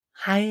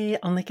Hei,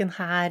 Anniken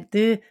her.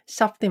 Du,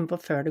 kjapt innpå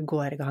før du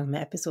går i gang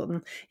med episoden.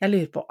 Jeg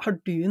lurer på, har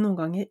du noen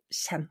ganger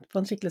kjent på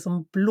en skikkelig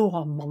sånn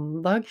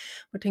blåmandag,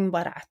 hvor ting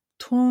bare er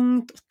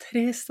tungt og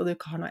trist, og du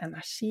ikke har noe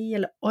energi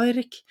eller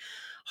ork?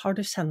 Har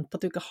du kjent på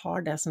at du ikke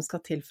har det som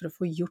skal til for å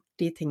få gjort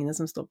de tingene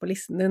som står på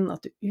listen din,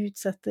 at du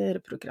utsetter,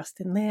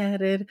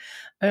 prokrastinerer,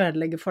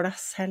 ødelegger for deg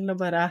selv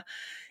og bare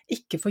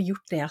ikke får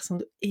gjort det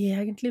som du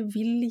egentlig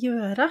vil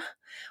gjøre?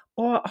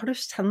 Og har du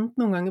kjent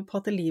noen ganger på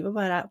at livet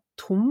bare er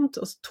tomt,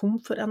 altså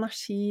tomt for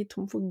energi,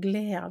 tomt for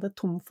glede,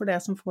 tomt for det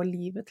som får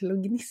livet til å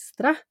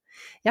gnistre?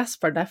 Jeg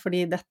spør deg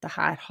fordi dette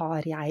her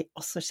har jeg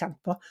også kjent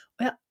på,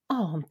 og jeg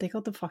ante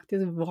ikke at det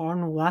faktisk var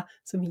noe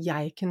som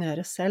jeg kunne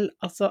gjøre selv.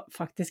 Altså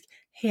faktisk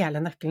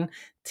hele nøkkelen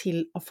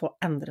til å få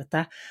endret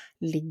det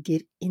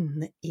ligger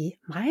inne i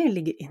meg,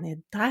 ligger inne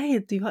i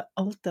deg. Du har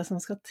alt det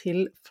som skal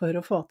til for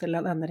å få til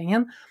den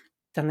endringen.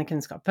 Denne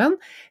kunnskapen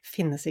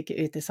finnes ikke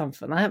ute i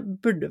samfunnet.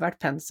 Burde vært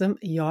pensum?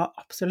 Ja,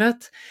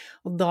 absolutt.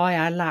 Og da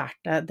jeg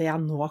lærte det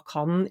jeg nå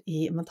kan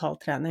i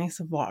mentaltrening,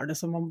 så var det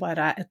som om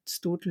bare et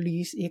stort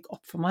lys gikk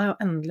opp for meg,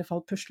 og endelig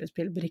falt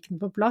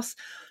puslespillbrikkene på plass.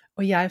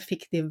 Og jeg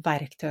fikk de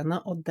verktøyene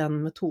og den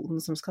metoden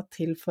som skal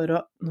til for å,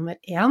 nummer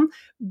 1,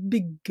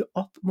 bygge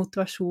opp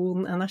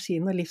motivasjonen,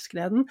 energien og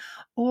livsgleden.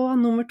 Og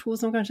nummer 2,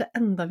 som kanskje er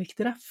enda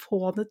viktigere,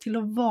 få det til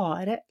å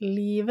vare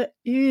livet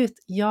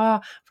ut. Ja,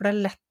 for det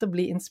er lett å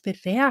bli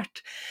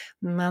inspirert,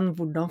 men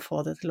hvordan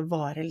få det til å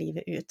vare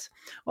livet ut?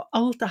 Og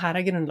alt det her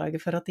er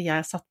grunnlaget for at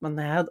jeg satte meg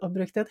ned og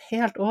brukte et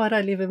helt år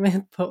av livet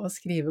mitt på å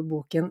skrive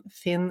boken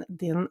Finn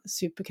din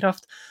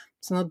superkraft,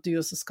 sånn at du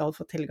også skal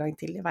få tilgang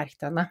til de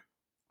verktøyene.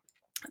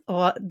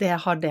 Og det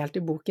jeg har delt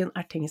i boken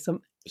er ting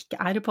som ikke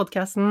er i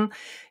podcasten,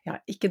 jeg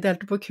har ikke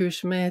delt det på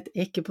kurset mitt,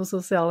 ikke på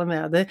sosiale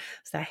medier,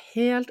 så det er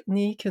helt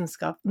ny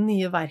kunnskap,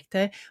 nye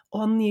verktøy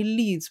og nye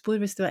lydspor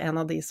hvis du er en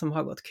av de som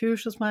har gått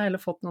kurs hos meg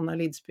eller fått noen av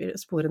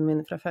lydsporene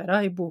mine fra før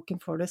av. I boken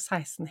får du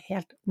 16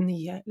 helt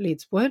nye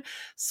lydspor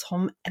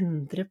som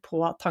endrer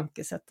på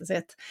tankesettet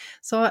sitt.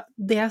 Så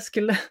det jeg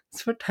skulle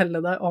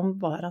fortelle deg om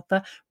var at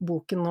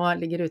boken nå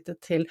ligger ute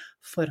til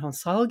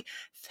forhåndssalg.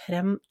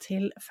 Frem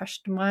til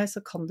 1. mai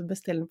så kan du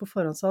bestille den på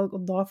forhåndssalg,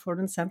 og da får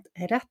du den sendt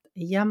rett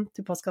hjem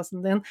til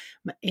postkassen din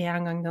med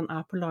en gang den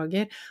er på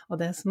lager.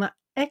 Og det som er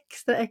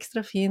ekstra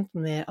fint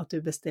med at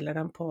du bestiller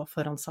den på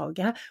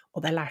forhåndssalget,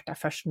 og det lærte jeg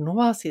først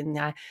nå, siden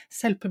jeg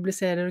selv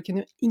publiserer og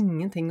kunne jo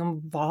ingenting om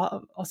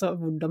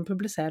hvordan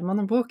publiserer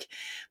man en bok.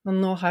 Men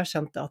nå har jeg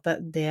skjønt at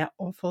det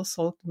å få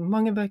solgt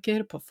mange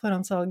bøker på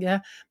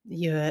forhåndssalget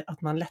gjør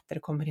at man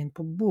lettere kommer inn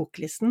på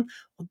boklisten,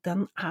 og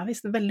den er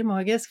visst veldig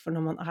magisk, for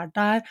når man er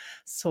der,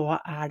 så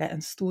er det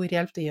en stor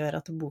hjelp. Det gjør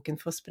at boken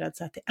får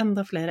spredd seg til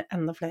enda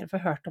flere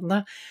får hørt om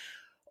det.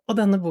 Og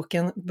denne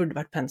boken burde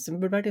vært pensum,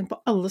 burde vært inne på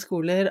alle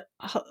skoler.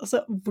 Altså,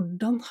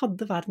 hvordan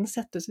hadde verden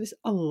sett ut hvis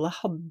alle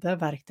hadde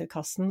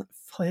verktøykassen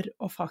for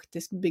å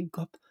faktisk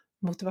bygge opp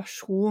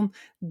motivasjon,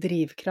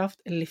 drivkraft,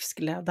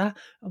 livsglede,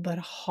 og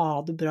bare ha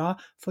det bra,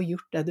 få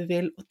gjort det du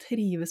vil, og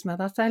trives med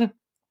deg selv?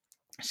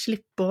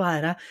 Slippe å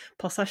være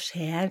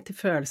passasjer til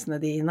følelsene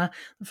dine,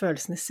 når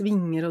følelsene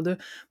svinger, og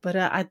du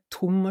bare er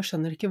tom og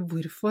skjønner ikke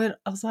hvorfor.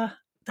 Altså,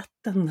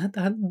 det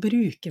er en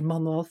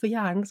brukermanual for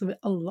hjernen som vi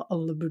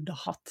alle burde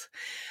ha hatt.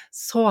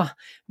 Så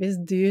hvis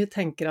du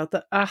tenker at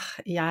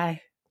jeg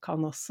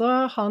kan også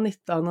ha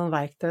nytte av noen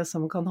verktøy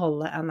som kan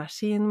holde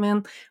energien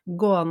min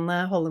gående,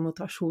 holde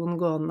motivasjonen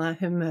gående,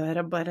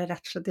 humøret bare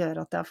rett og slett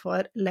gjøre at jeg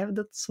får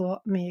levd et så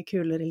mye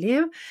kulere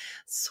liv,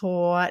 så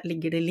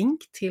ligger det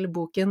link til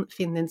boken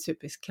Finn din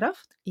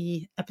superkraft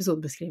i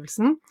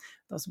episodebeskrivelsen.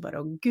 Det er også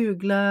bare å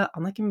google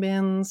Anniken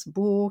Binds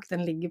bok,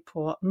 den ligger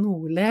på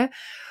Nordli.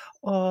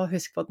 Og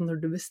husk på at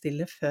når du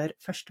bestiller før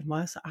 1.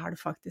 mai, så er du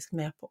faktisk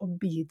med på å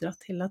bidra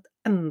til at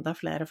enda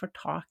flere får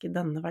tak i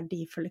denne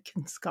verdifulle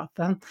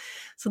kunnskapen.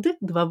 Så det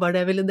var bare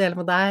det jeg ville dele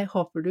med deg.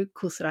 Håper du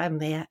koser deg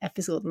med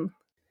episoden.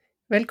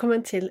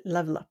 Velkommen til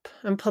Level Up,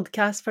 en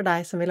podcast for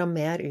deg som vil ha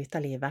mer ut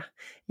av livet.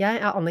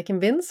 Jeg er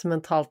Anniken Binds,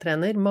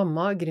 mentaltrener,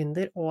 mamma,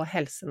 gründer og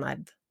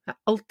helsenerd. Jeg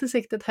har alltid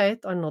siktet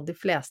høyt og har nådd de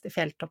fleste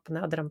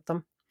fjelltoppene jeg har drømt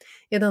om.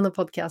 I denne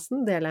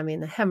podcasten deler jeg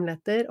mine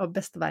hemmeligheter og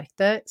beste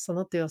verktøy, sånn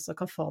at du også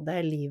kan få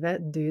det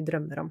livet du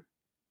drømmer om.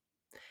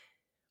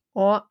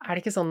 Og er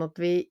det ikke sånn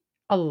at vi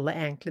alle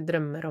egentlig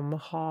drømmer om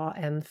å ha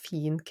en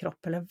fin kropp,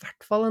 eller i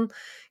hvert fall en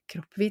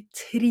kropp vi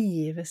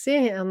trives i,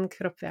 en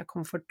kropp vi er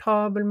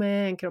komfortabel med,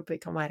 en kropp vi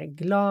kan være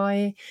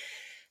glad i,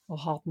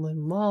 og ha et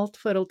normalt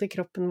forhold til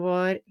kroppen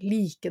vår,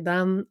 like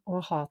den,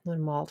 og ha et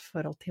normalt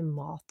forhold til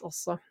mat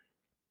også.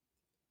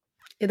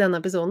 I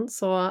denne episoden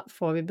så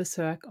får vi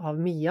besøk av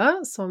Mia,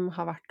 som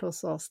har vært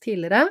hos oss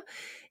tidligere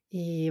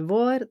i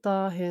vår,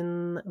 da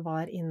hun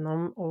var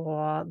innom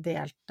og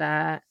delte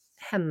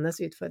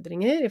hennes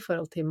utfordringer i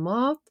forhold til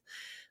mat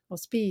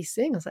og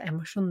spising, altså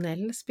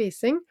emosjonell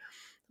spising,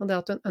 og det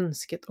at hun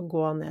ønsket å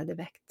gå ned i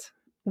vekt.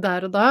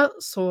 Der og da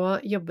så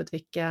jobbet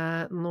vi ikke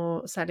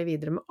noe særlig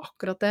videre med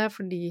akkurat det,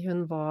 fordi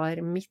hun var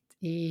midt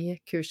i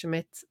kurset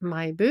mitt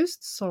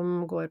MyBoost,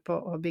 som går på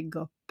å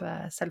bygge opp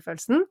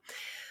selvfølelsen.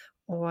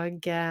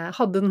 og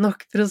hadde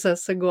nok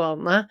prosesser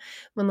gående,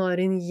 men nå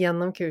hun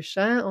gjennom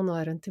kurset, og nå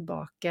hun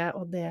tilbake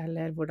og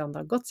deler hvordan det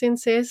har gått siden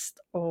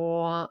sist,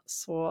 og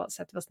så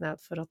setter vi oss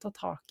ned for å ta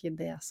tak i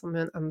det som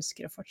hun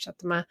ønsker å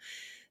fortsette med,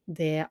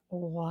 det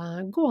å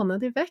gå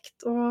ned i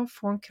vekt og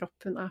få en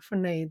kropp hun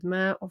fornøyd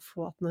med, og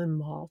få et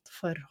normalt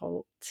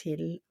forhold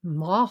til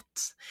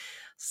mat.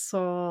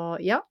 Så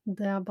ja,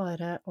 det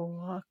bare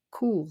å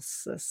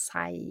kose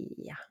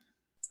seg.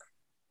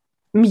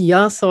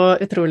 Mia, så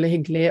utrolig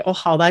hyggelig å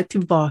ha deg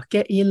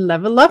tilbake i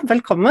Level Up.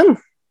 Velkommen!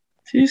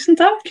 Tusen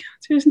takk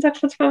for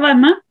at du får være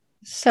med.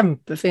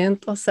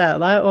 Kjempefint å se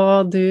deg,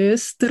 og du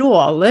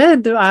stråler.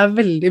 Du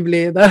veldig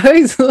blid i dag,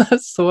 så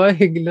det så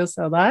hyggelig å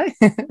se deg.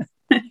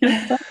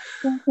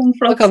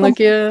 Nå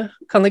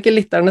kan ikke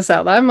lytterne se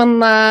deg, men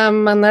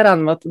jeg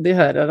regner med at de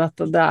hører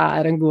at det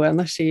en god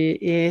energi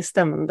i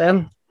stemmen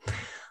din.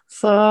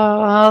 Så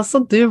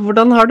du,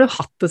 hvordan har du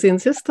hatt det siden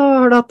sist?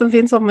 Har du hatt en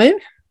fin sommer?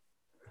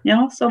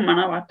 Ja, sommeren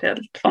har vært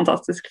helt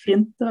fantastisk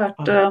fin. Det har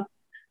vært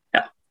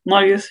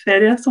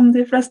Norgesferie, som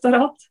de fleste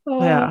har hatt.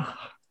 Og,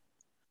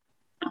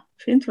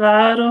 fint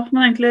vær,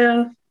 men egentlig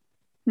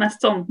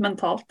mest sånn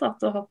mentalt, at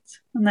du har hatt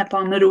en helt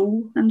annen ro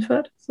enn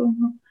før.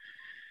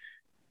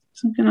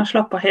 Som kunne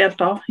slappe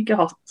helt av.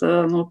 Ikke hatt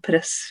noe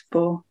press på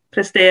å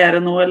prestere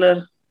noe,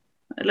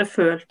 eller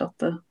følt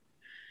at det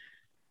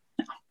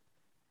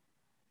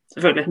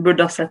selvfølgelig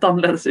burde ha sett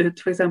annerledes ut.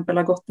 For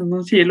eksempel ha gått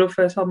noen kilo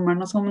før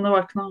sommeren og sånn, men det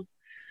var ikke noe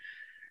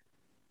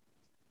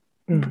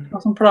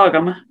som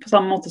plaget meg på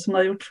samme måte som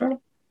det har gjort før. Da.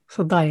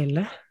 Så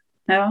deilig.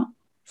 Ja.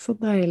 Så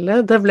deilig.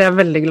 Det ble jeg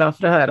veldig glad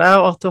for å høre,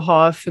 og at du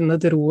har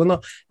funnet roen.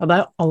 Og, ja, det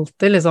jo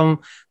alltid liksom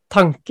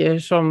tanker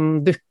som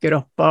dukker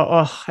opp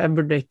av, jeg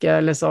burde ikke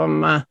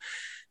liksom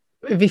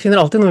Vi finner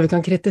alltid noe vi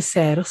kan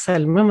kritisere oss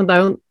selv med, men det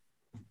jo en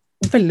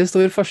veldig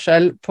stor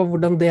forskjell på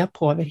hvordan det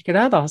påvirker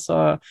deg, da. Så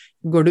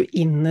går du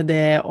inn i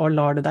det og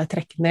lar det deg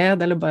trekke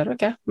ned, eller bare,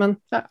 ok, men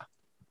ja,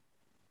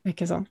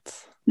 ikke sant?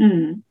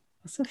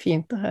 Så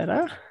fint å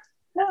høre.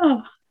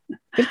 Ja.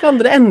 Hvilke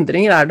andre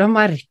endringer du har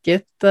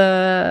merket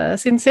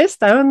siden sist?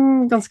 Det jo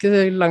en ganske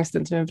lang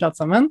stund som vi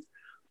pratet sammen.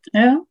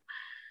 Ja.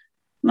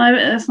 Nei,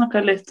 jeg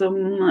snakket litt om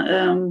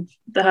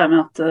det her med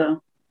at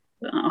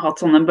jeg har hatt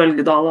sånne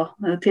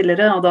bølgedaler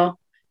tidligere, og da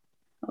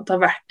at jeg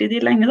har vært i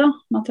de lenge, da.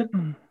 At jeg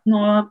nå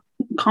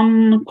kan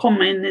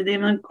komme inn i de,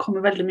 men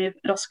kommer veldig mye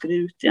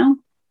raskere ut igjen.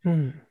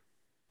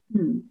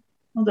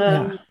 Og det,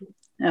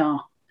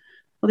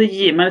 og det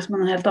gir meg liksom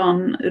en helt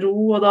annen ro,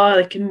 og da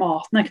det ikke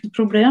maten ikke noe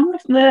problem,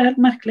 liksom. Det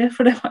helt merkelig,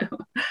 for det var jo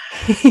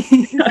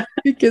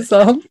Ikke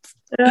sant?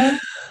 Ja.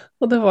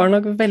 Og det var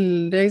nok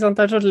veldig, ikke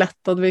sant? Det så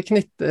lett at vi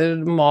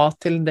knytter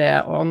mat til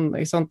det, og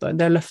ikke sant?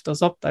 Det løfter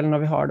oss opp, eller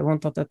når vi har det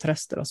vondt, at det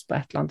trøster oss på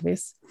et eller annet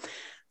vis.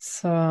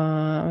 Så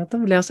da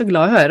ble jeg så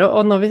glad å høre,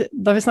 og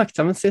da vi snakket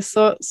sammen sist,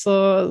 så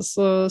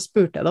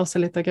spurte jeg deg også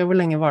litt, okay, hvor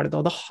lenge var det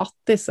du hadde hatt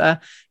disse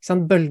ikke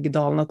sant,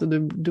 bølgedalene, at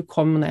du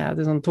kom ned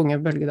i sånne tunge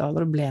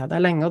bølgedaler og ble der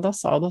lenge, og da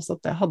sa du også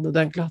at det hadde du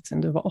egentlig hatt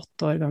siden du var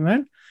 8 år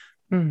gammel.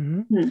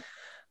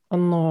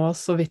 Og nå,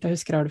 så vidt jeg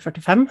husker, du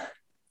 45.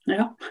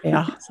 Ja,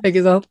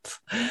 ikke sant?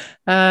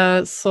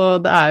 Så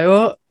det jo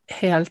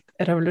helt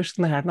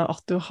revolusjonerende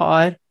at du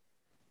har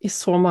i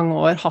så mange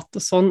år hatt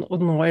det sånn,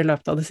 og nå i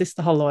løpet av det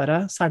siste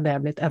halvåret så det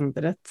blitt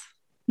endret.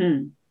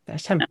 Det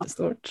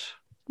kjempestort.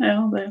 Ja,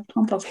 det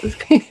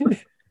fantastisk.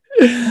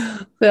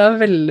 Så jeg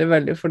veldig,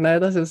 veldig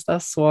fornøyd. Jeg synes det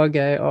så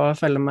gøy å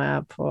følge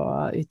med på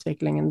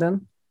utviklingen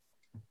din.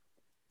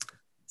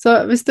 Så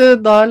hvis du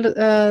da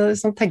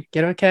liksom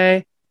tenker,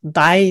 ok,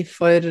 deg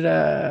for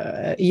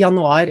i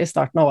januar i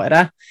starten av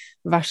året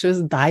versus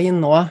deg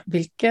nå,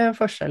 hvilke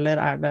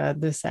forskjeller det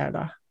du ser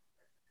da?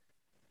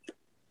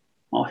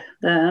 Oi,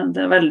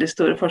 det veldig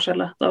store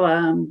forskjeller. Da var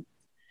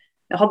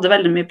jeg hadde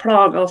veldig mye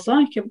plager også,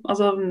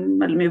 altså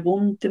veldig mye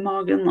vondt i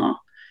magen, og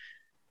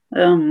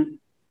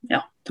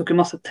tok jo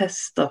masse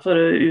tester for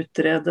å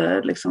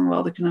utrede liksom hva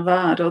det kunne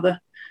være, og det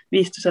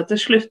viste seg til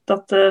slutt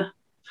at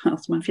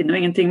altså man finner jo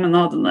ingenting, men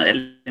hadde noen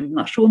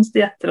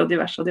eliminasjonsdietter og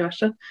diverse.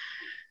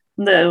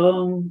 Men det jo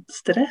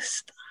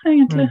stress da,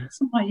 egentlig,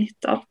 som har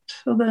gitt alt,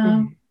 og det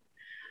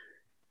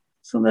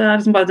så det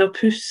liksom bare det å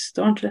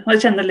puste ordentlig. Og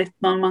jeg kjenner litt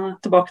når man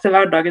tilbake til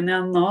hverdagen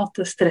igjen nå, at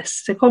det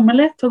stresset kommer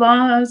litt, og da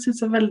synes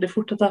jeg veldig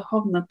fort at jeg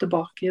havner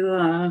tilbake i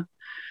det,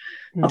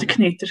 at det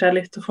knyter seg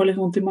litt og får litt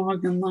vondt i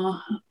magen.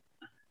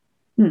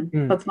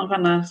 At nå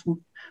kan jeg liksom,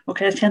 ok,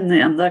 jeg kjenner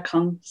igjen det, jeg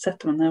kan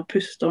sette meg ned og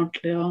puste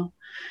ordentlig,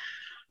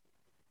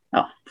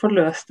 og få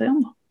løst det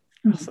igjen. Da.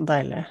 Så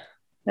deilig.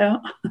 Ja.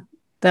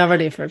 Det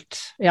verdifullt.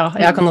 Ja,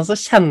 jeg kan også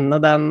kjenne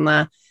den...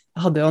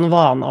 Jeg hadde jo en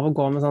vane av å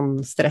gå med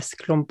sånn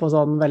stressklump og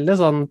sånn, veldig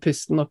sånn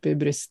pusten opp i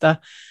brystet.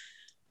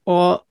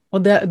 Og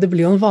det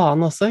blir jo en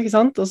vane også, ikke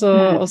sant? Og så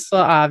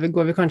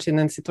går vi kanskje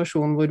inn i en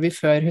situasjon hvor vi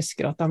før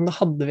husker at da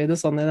hadde vi det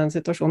sånn i den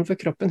situasjonen, for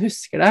kroppen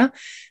husker det.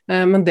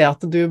 Men det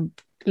at du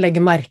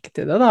legger merke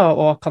til det da,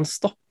 og kan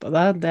stoppe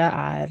det, det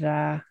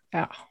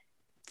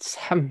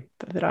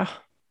kjempebra.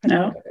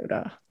 Veldig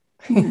bra.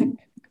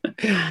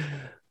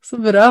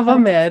 Så bra.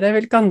 Hva mer?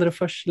 Hvilke andre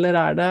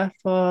forskjeller det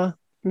på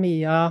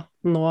Mia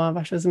nå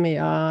versus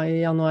Mia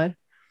i januar?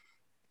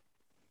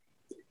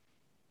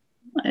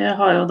 Jeg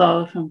har jo da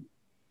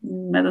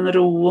med den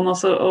roen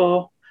også,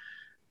 og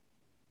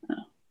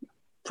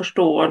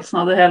forståelsen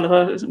av det hele,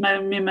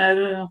 mye mer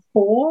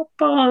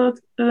håp og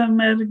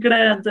mer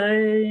glede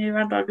i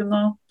hverdagen.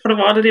 For det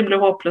var rimelig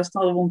håpløst, jeg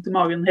hadde vondt i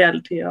magen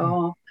hele tiden,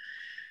 og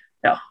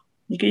ja,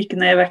 gikk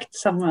ned i vekt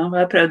samme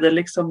hva jeg prøvde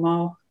liksom,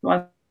 og det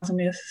var så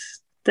mye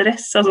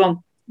stress, altså sånn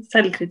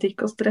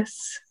selvkritikk og stress.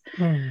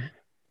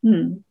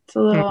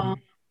 Så det var,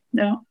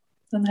 ja,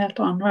 en helt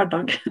annen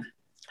hverdag.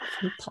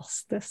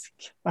 Fantastisk.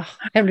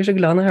 Jeg blir så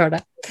glad når jeg hører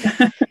det.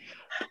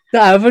 Det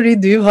jo fordi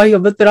du har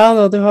jobbet bra,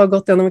 og du har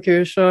gått gjennom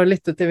kurs og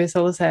lyttet til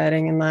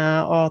visualiseringene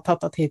og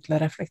tatt deg tid til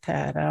å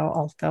reflektere og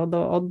alt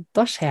det, og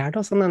da skjer det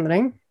også en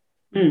endring.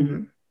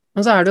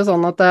 Og så det jo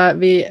sånn at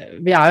vi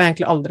jo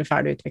egentlig aldri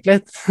ferdig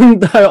utviklet.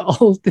 Det jo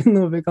alltid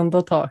noe vi kan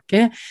ta tak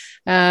i,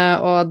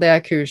 og det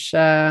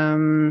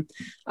kurset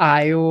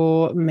jo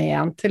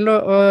ment til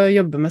å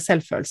jobbe med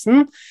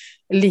selvfølelsen.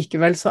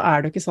 Likevel så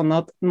det jo ikke sånn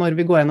at når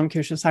vi går gjennom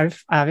kurset, så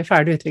vi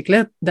ferdig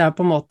utviklet. Det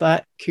på en måte,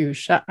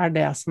 kurset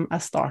det som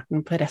starten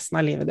på resten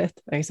av livet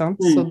ditt, ikke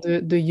sant? Så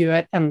du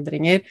gjør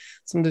endringer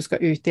som du skal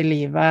ut i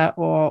livet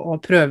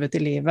og prøve ut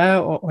i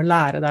livet, og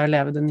lære deg å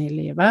leve det nye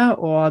livet,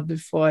 og du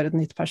får et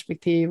nytt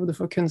perspektiv, og du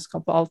får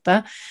kunnskap og alt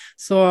det.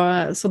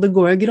 Så det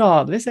går jo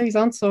gradvis, ikke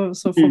sant?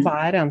 Så for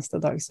hver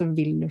eneste dag så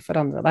vil du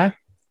forandre deg.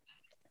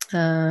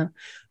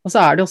 Og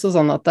så det jo også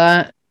sånn at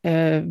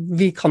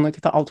vi kan jo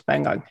ikke ta alt på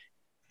en gang.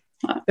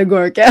 Det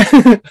går jo ikke.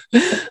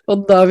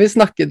 Og da vi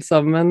snakket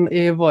sammen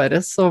i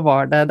våres, så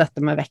var det dette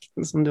med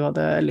vekten som du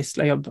hadde lyst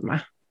til å jobbe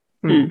med.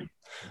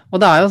 Og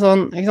det jo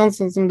sånn, ikke sant,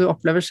 sånn som du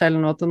opplever selv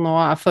nå, at nå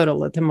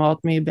forholdet til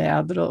mat mye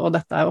bedre, og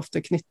dette jo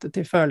ofte knyttet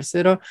til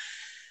følelser, og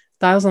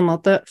det jo sånn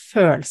at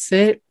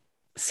følelser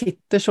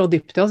sitter så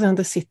dypt i oss,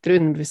 det sitter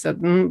i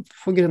underbevisstheten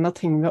på grunn av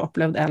ting vi har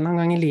opplevd en eller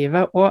annen gang i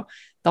livet, og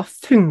da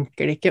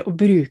funker det ikke å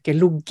bruke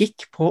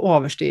logikk på å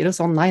overstyre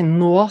sånn, nei,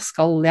 nå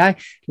skal jeg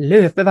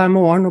løpe hver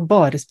morgen og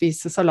bare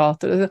spise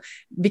salater.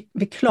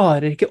 Vi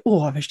klarer ikke å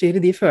overstyre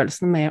de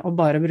følelsene med å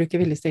bare bruke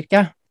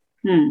viljestyrke.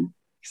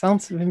 Ikke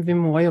sant? Så vi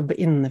må jobbe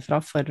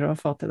innenfra for å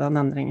få til den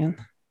endringen.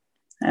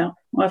 Ja,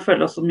 og jeg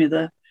føler også mye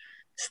det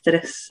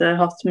stresset jeg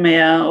har hatt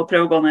med å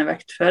prøve å gå ned i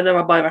vekt før. Det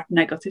har bare vært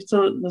negativt,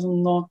 så liksom,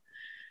 nå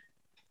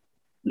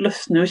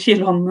løsner jo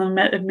kiloene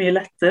mye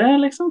lettere,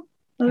 liksom.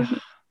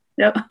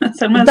 Ja,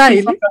 selv om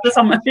jeg synes det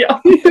samme. Ja.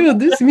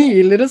 Du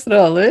smiler og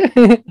stråler.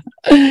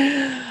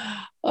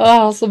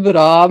 Så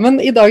bra. Men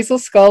i dag så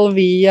skal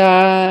vi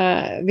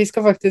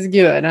skal faktisk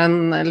gjøre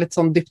en litt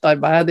sånn dypt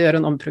arbeid,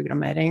 gjøre en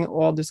omprogrammering,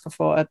 og du skal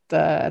få et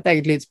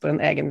eget lydspor,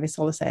 en egen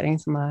visualisering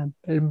som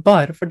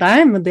bare for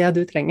deg, med det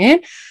du trenger.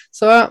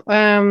 Så,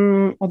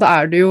 og da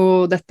det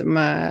jo dette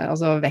med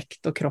altså,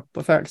 vekt og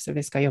kropp og følelser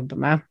vi skal jobbe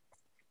med.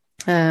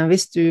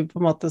 Hvis du på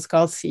en måte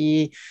skal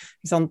si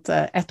sant,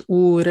 et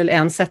ord eller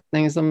en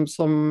setning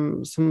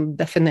som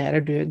definerer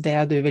det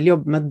du vil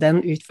jobbe med,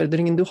 den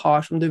utfordringen du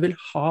har som du vil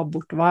ha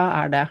bort,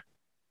 hva det?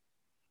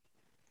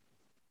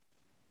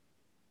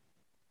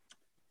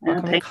 Jeg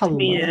har tenkt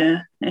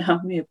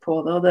mye på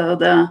det, og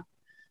det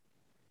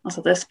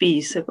altså at jeg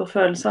spiser på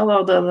følelser,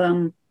 og det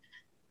den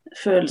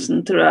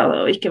følelsen tror jeg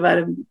å ikke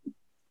være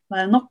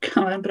nok,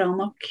 være bra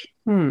nok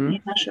i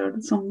meg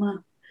selv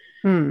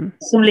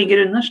som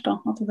ligger underst da,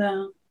 at det...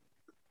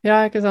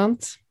 Ja, ikke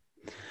sant?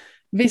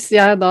 Hvis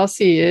jeg da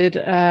sier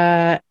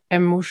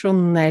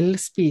emosjonell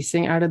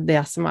spising,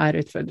 det som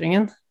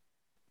utfordringen?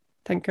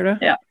 Tenker du?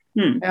 Ja.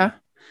 Ja.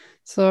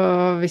 Så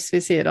hvis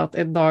vi sier at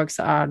i dag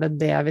så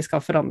det vi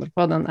skal forandre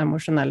på, den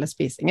emosjonelle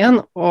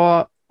spisingen,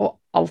 og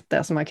alt det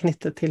som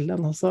knyttet til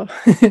den også.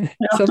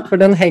 Ja. For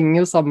den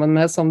henger jo sammen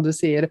med, som du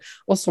sier,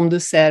 og som du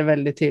ser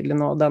veldig tydelig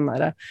nå, den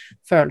der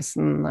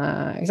følelsen,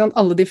 ikke sant?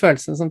 Alle de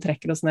følelsene som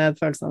trekker oss ned,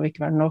 følelsen av å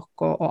ikke være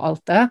nok, og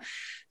alt det,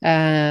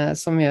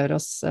 som gjør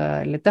oss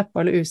litt deppe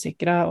eller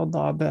usikre, og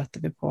da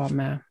bøter vi på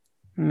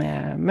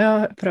med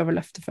å prøve å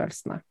løfte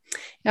følelsene.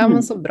 Ja,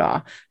 men så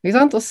bra. Ikke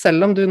sant? Og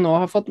selv om du nå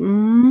har fått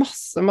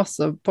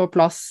masse på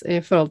plass i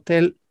forhold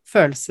til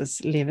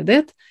følelseslivet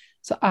ditt,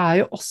 så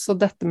jo også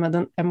dette med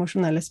den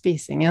emosjonelle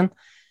spisingen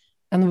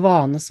en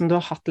vane som du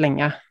har hatt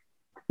lenge.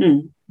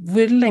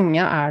 Hvor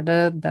lenge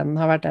det den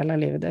har vært del av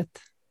livet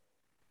ditt?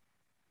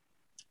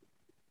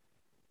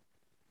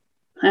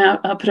 Jeg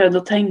har prøvd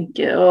å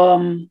tenke, og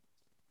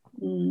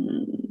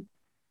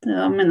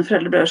ja, mine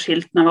foreldre ble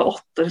skilt når jeg var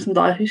 8, liksom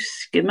da jeg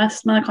husker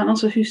mest, men jeg kan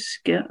også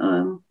huske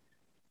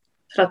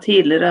fra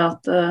tidligere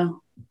at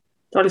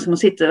det var liksom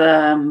å sitte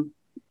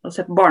og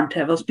se på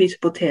barne-TV og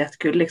spise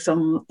potetgull,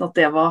 liksom, at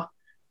det var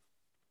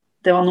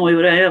noe jeg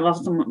gjorde, jeg var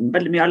sånn,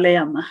 veldig mye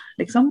alene,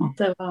 liksom.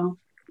 Det var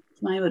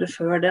som jeg gjorde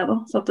før det da.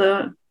 Så at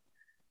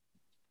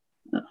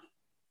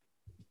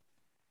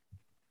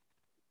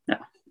ja,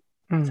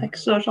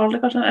 6 års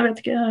alder kanskje, jeg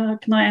vet ikke,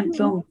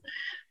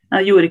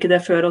 jeg gjorde ikke det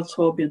før, og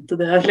så begynte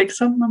det,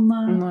 liksom. Men,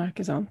 Nei,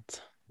 ikke sant.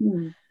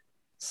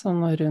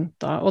 Sånn og rundt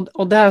da.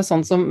 Og det jo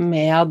sånn som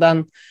med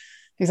den,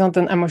 ikke sant,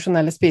 den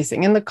emosjonelle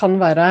spisingen, det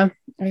kan være,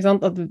 ikke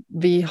sant, at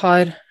vi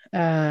har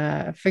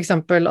for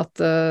eksempel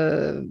at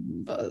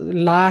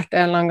lært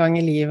en eller annen gang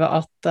i livet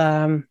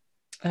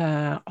at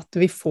at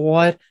vi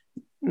får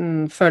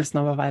følelsen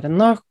av å være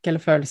nok,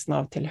 eller følelsen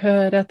av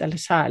tilhørighet, eller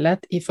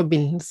kjærlighet i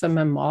forbindelse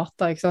med mat,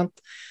 da, ikke sant?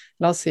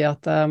 La oss si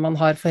at man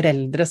har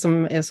foreldre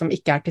som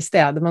ikke er til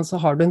stede, men så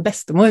har du en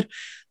bestemor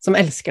som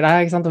elsker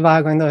deg, ikke sant? Og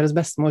hver gang det er hos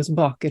bestemor, så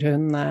baker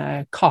hun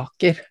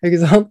kaker,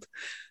 ikke sant?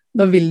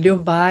 Da vil det jo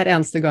hver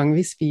eneste gang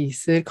vi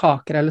spiser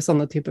kaker eller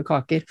sånne typer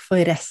kaker, for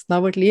resten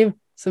av vårt liv,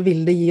 så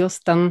vil det gi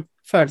oss den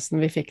følelsen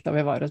vi fikk da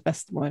vi var hos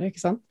bestemor,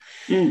 ikke sant?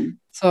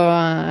 Så,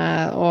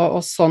 og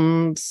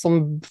sånn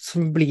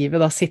blir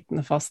vi da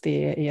sittende fast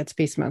i et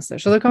spisemønster.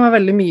 Så det kan være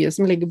veldig mye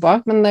som ligger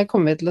bak, men det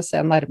kommer vi til å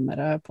se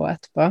nærmere på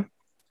etterpå.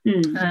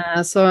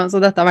 Så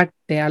dette har vært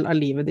del av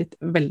livet ditt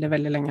veldig,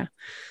 veldig lenge.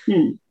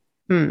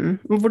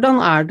 Hvordan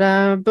er det,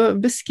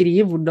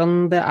 beskriv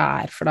hvordan det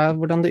er for deg,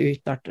 hvordan det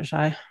utarter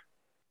seg.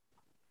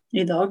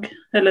 I dag,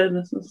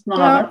 eller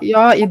snarere?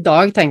 Ja, i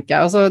dag tenker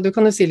jeg. Altså, du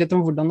kan jo si litt om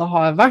hvordan det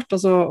har vært,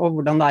 og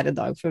hvordan det er i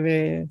dag, for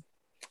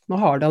nå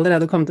har det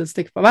allerede kommet et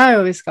stykke på vei,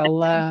 og vi skal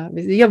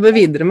jobbe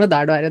videre med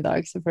der du er i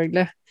dag,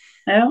 selvfølgelig.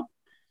 Ja.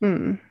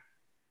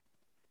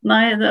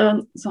 Nei,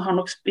 så har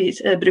nok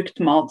brukt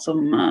mat som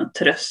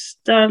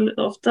trøst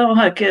ofte, og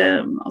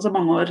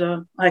mange år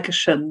har jeg ikke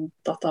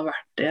skjønt at det har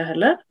vært det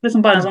heller.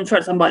 Liksom bare en sånn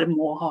følelse at man bare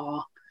må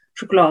ha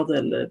sjokolade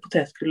eller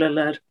potetgull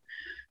eller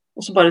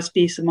og så bare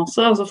spise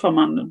masse, og så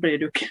blir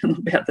det jo ikke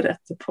noe bedre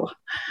etterpå.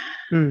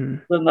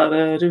 Den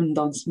der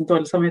runddansen med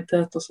dårlig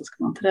samvittighet, og så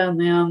skal man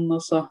trene igjen, og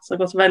så har det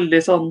gått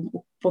veldig sånn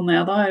opp og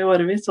ned da, i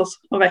årevis,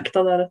 og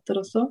vekta deretter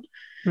også.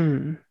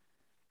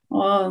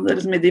 Og det er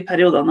liksom i de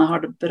periodene jeg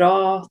har det bra,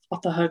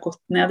 at jeg har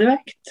gått ned i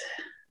vekt.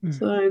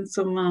 Så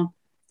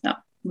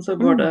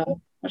går det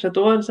kanskje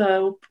et år, så er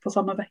jeg opp på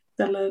samme vekt,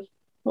 eller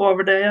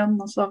over det igjen,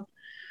 og så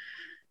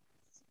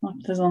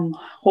det er sånn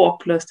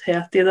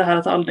håpløshet i det her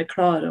at jeg aldri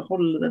klarer å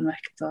holde den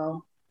vekta.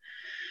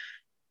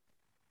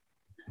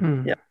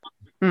 Og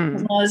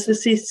så det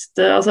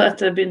siste, altså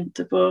etter jeg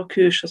begynte på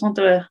kurs og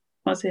sånt, det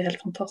var helt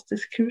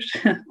fantastisk kurs.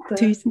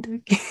 Tusen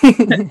takk.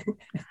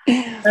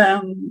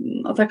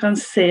 At jeg kan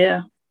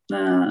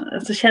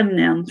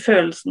kjenne igjen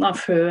følelsen av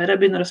før jeg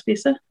begynner å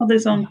spise. Og det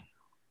er sånn,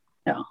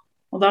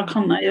 og da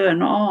kan jeg gjøre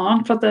noe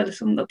annet, for at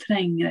da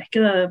trenger jeg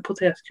ikke det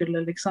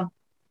potetgullet, liksom.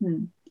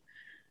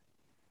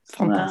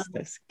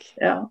 Fantastisk.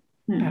 Ja.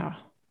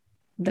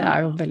 Det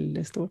er jo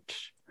veldig stort.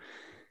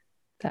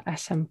 Det er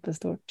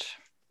kjempestort.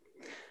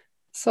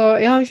 Så,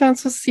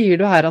 så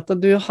sier du her at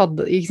du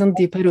hadde,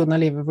 de periodene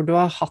av livet hvor du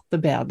har hatt det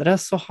bedre,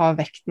 så har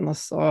vekten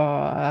også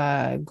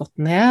gått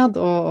ned,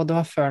 og du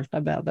har følt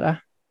deg bedre.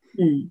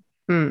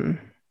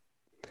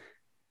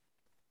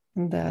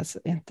 Det er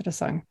så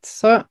interessant.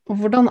 Så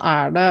hvordan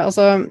er det,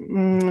 altså,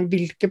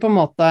 hvilke på en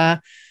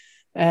måte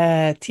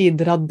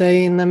tider av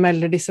døgnet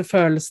melder disse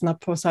følelsene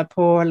på seg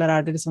på, eller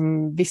er det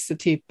liksom visse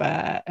type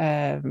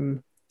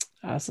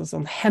altså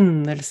sånn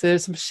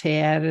hendelser som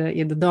skjer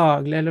i det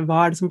daglige, eller hva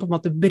er det som på en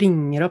måte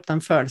bringer opp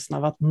den følelsen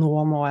av at nå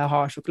må jeg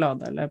ha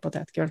sjokolade eller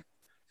potetgull?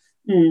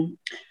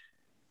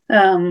 Det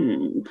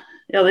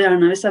er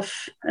gjerne hvis jeg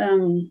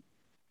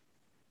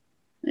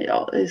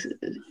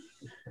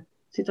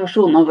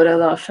situasjoner hvor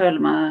jeg da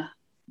føler meg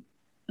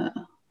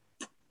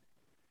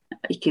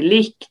ikke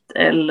likt,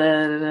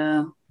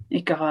 eller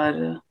ikke har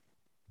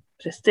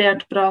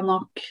prestert bra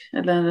nok,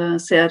 eller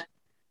det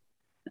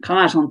kan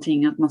være sånne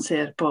ting at man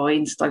ser på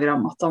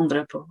Instagram at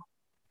andre på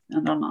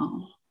en eller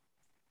annen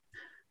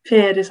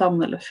ferie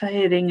sammen, eller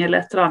feiring, eller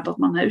et eller annet, at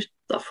man er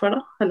utenfor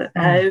da, eller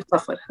jeg er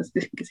utenfor, jeg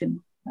skal ikke si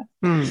noe.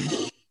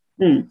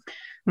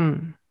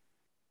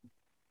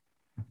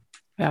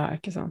 Ja,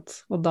 ikke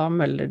sant. Og da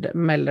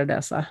melder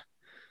det seg.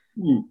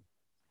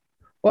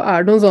 Og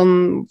er det noen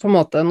sånn, på en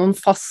måte, noen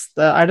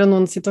faste, er det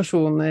noen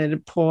situasjoner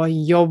på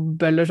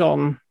jobb eller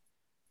sånn,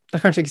 det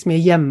er kanskje ikke så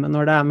mye hjemme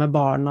når det er med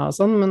barna og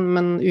sånn,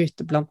 men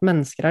ute blant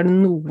mennesker, er det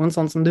noen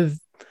sånn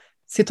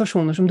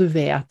situasjoner som du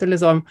vet,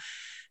 liksom,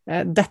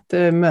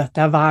 dette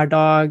møter jeg hver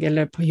dag,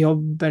 eller på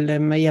jobb, eller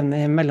med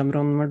jevne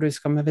mellomrom når du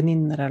skal med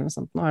venninner eller noe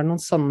sånt, er det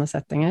noen sånne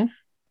settinger?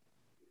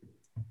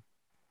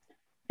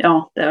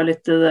 Ja, det er jo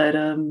litt det der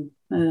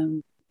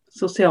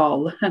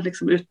sosiale,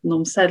 liksom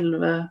utenom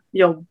selve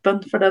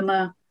jobben, for det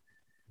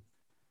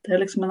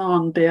er liksom en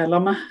annen del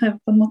av meg,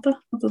 på en måte.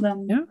 At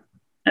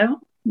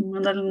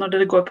men når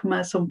det går på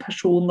meg som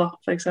person, da,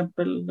 for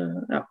eksempel,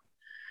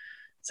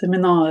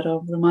 seminarer,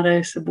 hvor man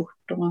reiser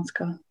bort, og man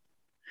skal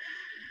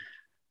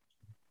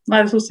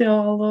være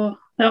sosial, og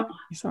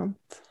Ikke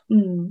sant.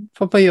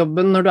 For på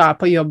jobben, når du er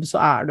på jobb, så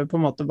er du på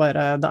en måte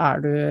bare, da er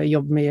du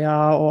jobbmia,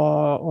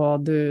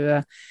 og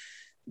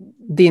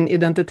din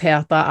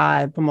identitet da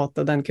er på en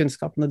måte den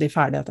kunnskapen og de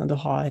ferdighetene du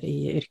har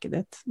i yrket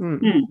ditt.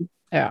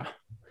 Ja.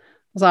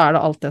 Og så er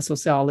det alt det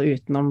sosiale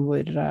utenom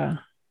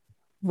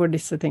hvor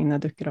disse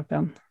tingene dukker opp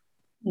igjen.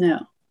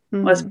 Ja,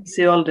 og jeg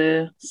spiser jo aldri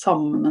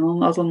sammen med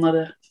noen, altså når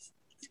jeg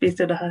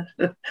spiser det her.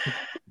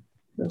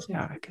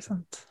 Ja, ikke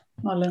sant.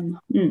 Alene.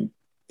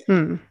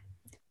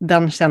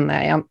 Den kjenner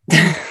jeg igjen.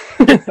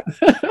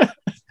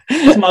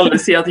 Som alle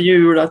sier at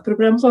jul er et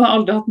problem, så har jeg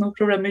aldri hatt noe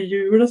problem med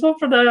jul og så,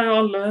 for det er jo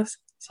alle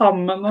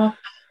sammen og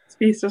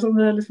spiser sånn,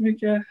 det er liksom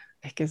ikke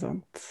Ikke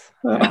sant.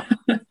 Ja.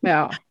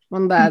 Ja.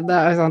 Men det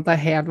er jo sant, det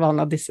er helt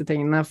vanlig at disse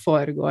tingene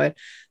foregår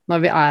når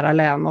vi er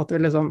alene, og at vi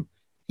liksom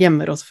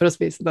gjemmer oss for å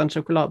spise den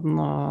sjokoladen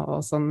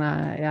og sånn.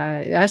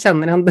 Jeg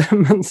kjenner igjen det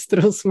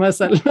mønsteret hos meg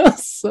selv,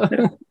 altså.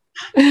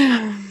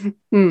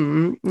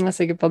 Jeg er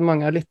sikker på at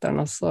mange av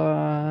lytterne også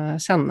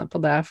kjenner på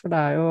det, for det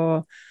er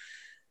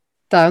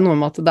jo noe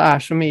med at det er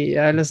så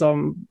mye liksom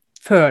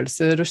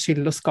følelser og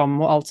skyld og skam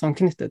og alt sånn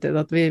knyttet til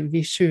det, at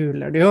vi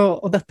skjuler det jo,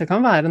 og dette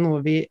kan være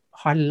noe vi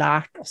har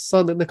lært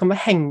også, det kan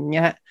bare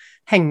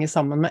henge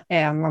sammen med en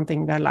eller annen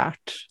ting vi har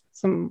lært,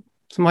 som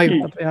har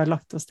gjort at vi har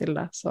lagt oss til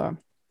det, så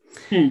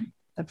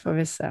det får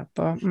vi se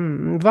på.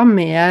 Hva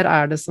mer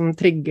er det som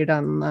trigger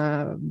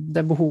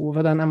det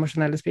behovet, den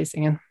emosjonelle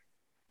spisingen?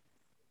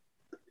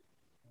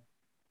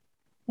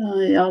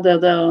 Ja, det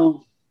er det å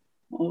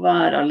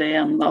være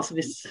alene, da. Altså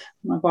hvis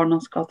barna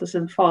skal til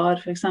sin far,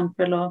 for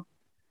eksempel, og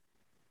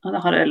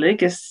det har jeg heller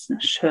ikke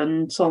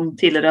skjønt sånn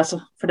tidligere, altså,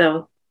 for det er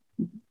jo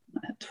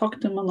et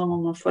faktum man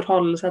må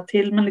forholde seg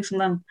til, men liksom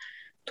den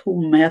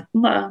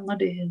tomheten da, når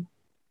de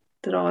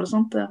drar og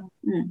sånt, det,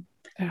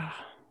 Ja,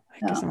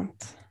 ikke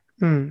sant.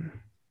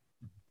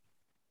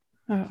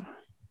 Ja,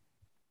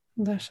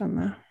 det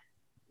skjønner jeg.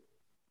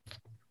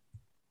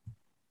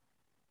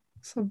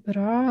 Så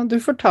bra. Du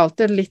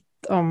fortalte litt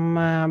om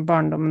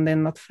barndommen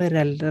din, at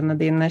foreldrene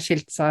dine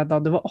skilte seg da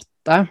du var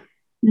 8.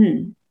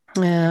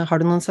 Har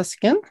du noen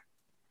søsken?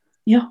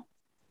 Ja,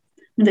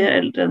 men det er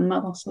eldre enn meg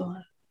da, så.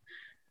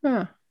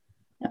 Ja.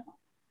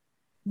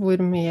 Hvor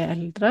mye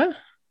eldre?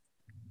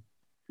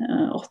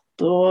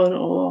 8 år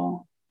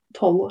og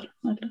 12 år.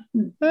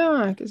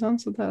 Ja, ikke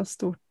sant, så det er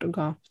stort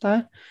gap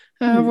der.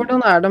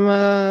 Hvordan er det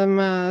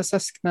med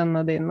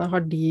søsknene dine?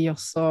 Har de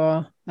også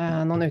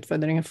noen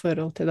utfordringer i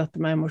forhold til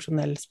dette med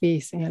emosjonell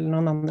spising eller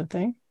noen andre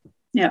ting?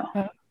 Ja.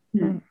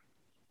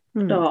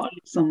 Det var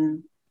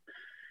liksom,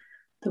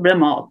 det ble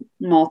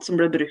mat som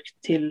ble brukt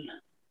til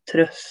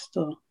trøst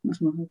og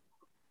liksom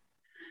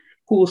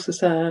kose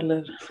seg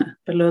eller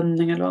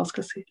belønning eller hva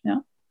skal jeg si, ja.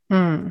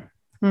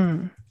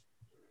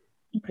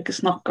 Det ble ikke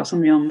snakket så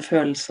mye om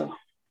følelser.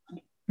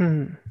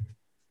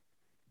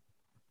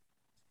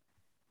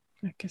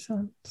 Ikke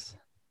sant.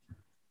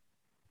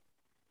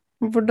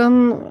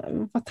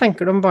 Hva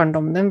tenker du om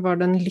barndommen din? Var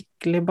det en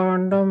lykkelig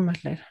barndom,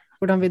 eller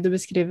hvordan vil du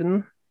beskrive den?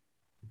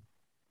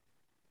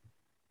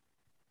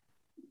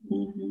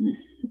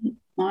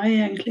 Nei,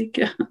 egentlig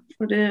ikke,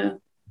 fordi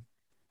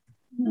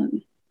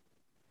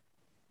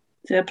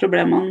det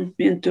problemene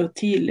begynte jo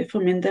tidlig for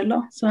min del da,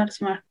 så har det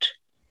liksom vært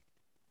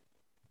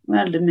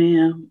veldig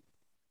mye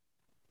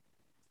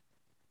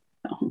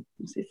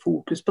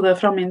fokus på det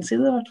fra min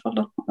side i hvert fall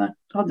da. Jeg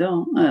hadde jo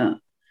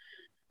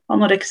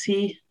anoreksi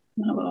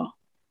da jeg var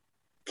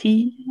 10,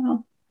 ja.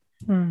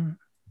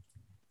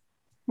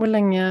 Hvor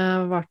lenge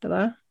varte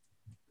det?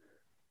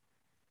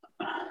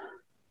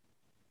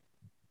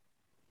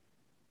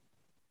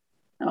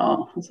 Ja,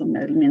 altså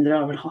mer eller mindre har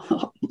jeg vel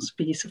hatt noen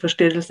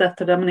spiseforstyrrelse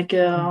etter det, men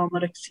ikke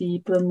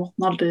anoreksi på den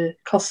måten, aldri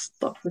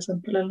kastet for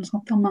eksempel, eller noe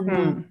sånt,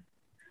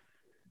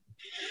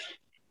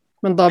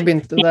 men da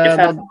begynte det,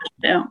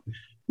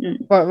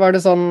 var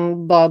det sånn,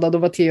 da du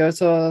var 10 år,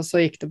 så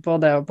gikk det på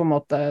det å på en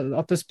måte,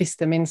 at du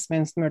spiste minst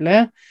mulig,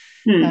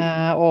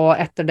 og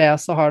etter det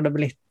så har det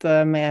blitt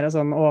mer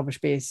sånn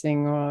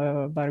overspising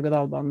og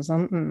berg-og-dal-bane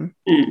sånn.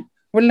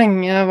 Hvor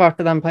lenge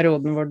varte den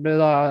perioden hvor du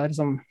da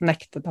liksom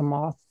nektet av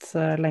mat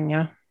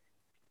lenge?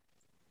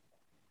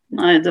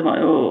 Nei, det var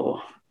jo,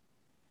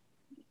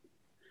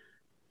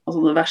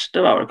 altså det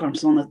verste var vel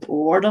kanskje sånn et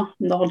år da,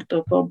 men det holdt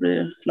på å bli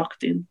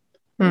lagt inn.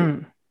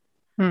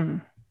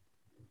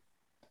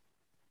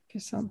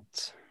 Ikke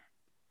sant.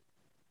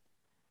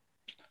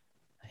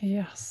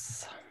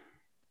 Yes.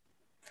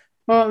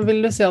 Og vil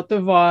du si at du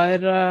var,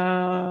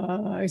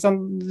 ikke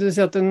sant, du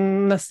sier at du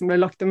nesten ble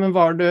lagt inn, men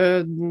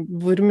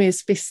hvor mye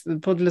spiste du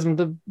på liksom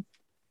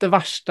det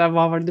verste,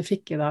 hva var det du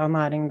fikk i deg av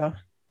næring da?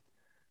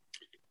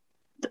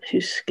 Jeg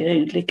husker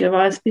egentlig ikke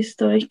hva jeg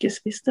spiste og ikke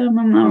spiste,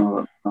 men jeg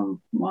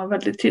var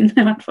veldig tynn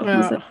i hvert fall.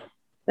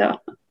 Ja.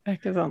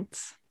 Ikke sant.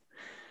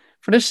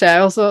 For det skjer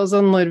jo også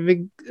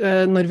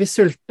når vi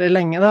sulter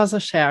lenge da,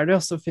 så skjer det jo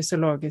også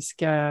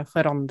fysiologiske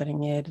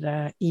forandringer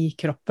i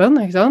kroppen,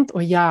 ikke sant?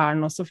 Og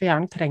hjernen også, for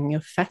hjernen trenger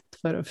jo fett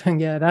for å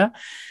fungere,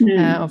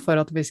 og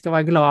for at vi skal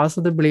være glade,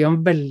 så det blir jo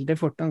veldig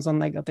fort en sånn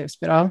negativ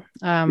spiral.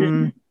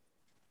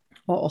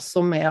 Og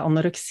også med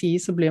anoreksi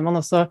så blir man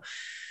også,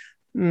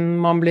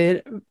 man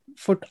blir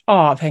fort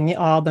avhengig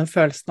av den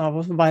følelsen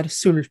av å være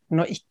sulten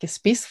og ikke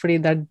spist, fordi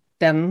det er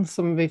den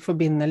som vi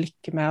forbinder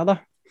lykke med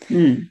da.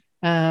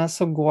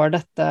 Så går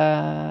dette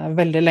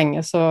veldig lenge,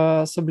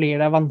 så blir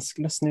det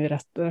vanskelig å snu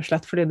rett og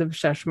slett, fordi det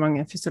skjer så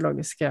mange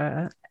fysiologiske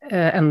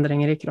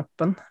endringer i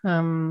kroppen.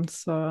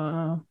 Så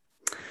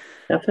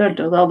jeg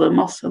følte at jeg hadde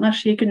masse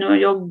energi, kunne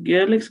jo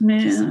jogge liksom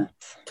i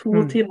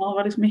 2 timer, det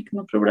var liksom ikke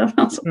noe problem.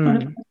 Altså.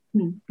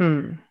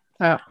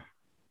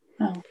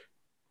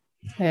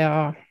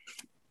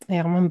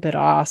 Ja, men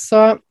bra.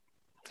 Så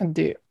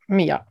du,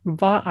 Mia,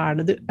 hva er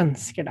det du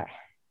ønsker deg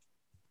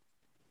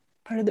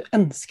Hva er det du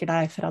ønsker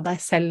deg fra deg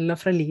selv og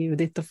fra livet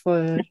ditt, og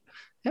hva er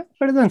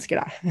det du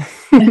ønsker deg?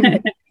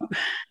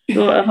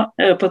 Da er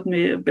jeg på et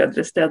mye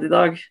bedre sted i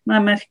dag, men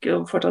jeg merker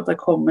jo fortsatt at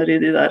jeg kommer i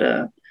de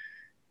der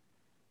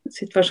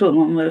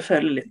situasjonene hvor jeg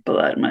føler litt på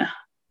det her med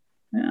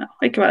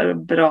ikke være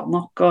bra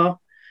nok,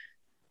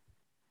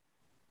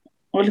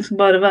 og liksom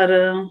bare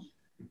være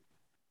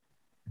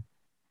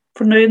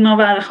fornøyd med å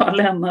være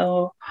alene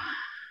og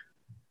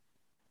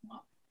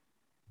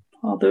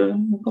ha det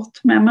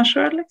godt med meg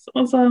selv, liksom.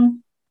 Og så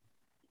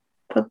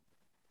på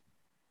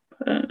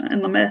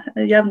enda mer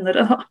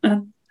jevnere da,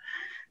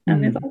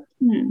 enn i dag.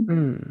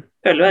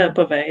 Føler jeg er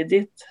på vei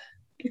dit,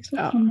 liksom.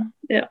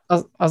 Ja.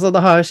 Altså,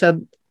 det har jo skjedd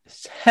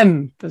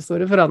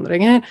kjempestore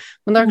forandringer,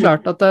 men det er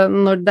klart at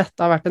når dette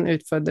har vært en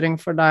utfordring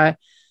for deg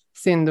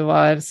siden du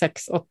var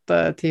 6,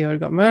 8, 10 år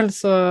gammel,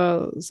 så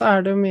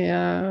er det jo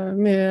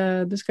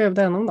mye du skal jobbe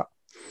deg gjennom, da.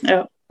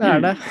 Ja. Det er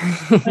det.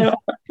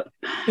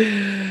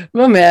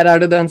 Hva mer er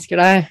det du ønsker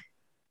deg?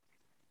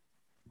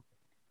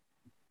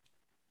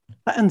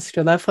 Hva ønsker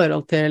du deg i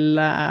forhold til,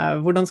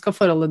 hvordan skal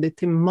forholdet ditt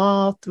til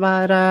mat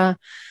være?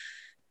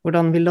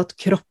 Hvordan vil du at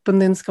kroppen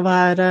din skal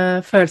være,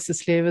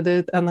 følelseslivet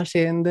ditt,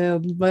 energien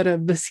din, bare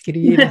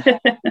beskriv.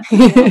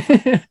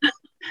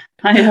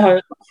 Nei, jeg har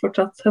jo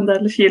fortsatt en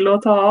del kilo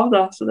å ta av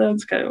da, så det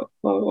ønsker jeg jo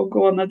å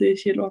gå ned i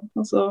kiloene.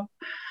 Altså,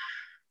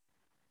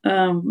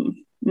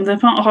 men det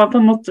har på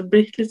en måte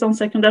blitt litt sånn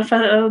sekundært, for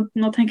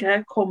nå tenker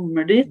jeg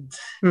kommer dit,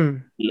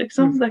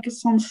 liksom. Det er ikke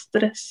sånn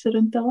stress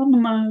rundt det da,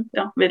 men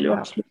jeg vil jo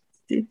absolutt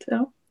dit,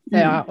 ja.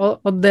 Ja,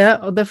 og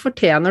det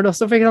fortjener du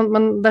også,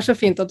 men det er så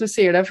fint at du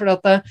sier det, for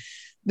at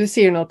du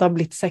sier nå at det har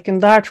blitt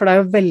sekundært, for det er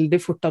jo veldig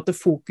fort at det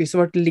fokuset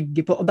vårt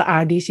ligger på, og det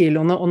er de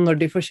kiloene, og når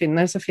de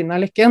forsvinner, så finner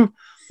jeg lykken.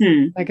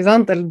 Ikke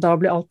sant? Eller da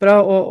blir alt bra,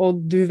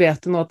 og du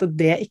vet jo nå at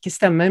det ikke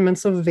stemmer, men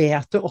så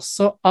vet du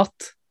også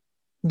at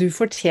du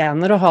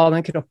fortjener å ha den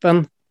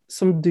kroppen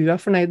som du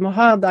er fornøyd med å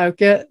ha. Det er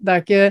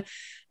ikke,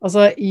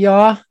 altså,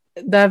 ja,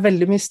 det er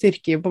veldig mye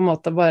styrke i på en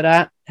måte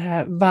bare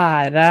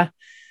være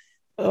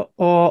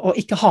og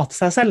ikke hate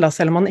seg selv, da,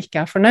 selv om man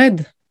ikke er fornøyd.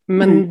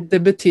 Men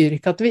det betyr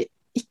ikke at vi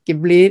ikke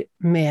blir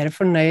mer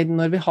fornøyd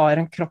når vi har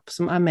en kropp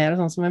som er mer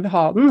sånn som vi vil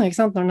ha den, ikke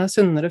sant? Når den er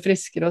sunnere,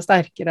 friskere og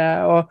sterkere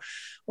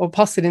og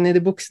passer inn i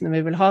de buksene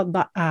vi vil ha,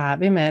 da er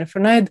vi mer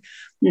fornøyd.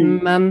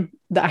 Men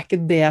det er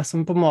ikke det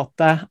som på en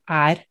måte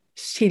er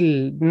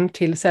kilden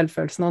til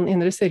selvfølelsen og den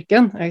indre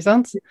styrken, ikke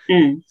sant?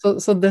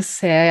 Så det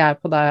ser jeg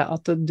på deg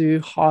at du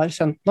har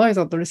skjønt nå, ikke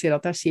sant? Når du sier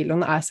at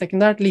kiloen er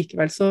sekundært,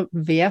 likevel så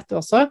vet du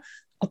også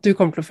at du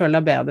kommer til å føle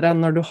deg bedre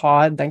når du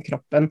har den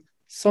kroppen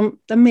som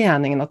det er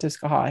meningen at du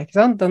skal ha, ikke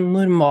sant? Den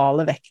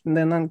normale vekten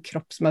din, en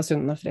kropp som er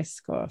sunn og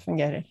frisk og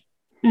fungerer.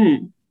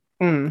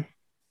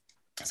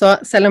 Så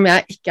selv om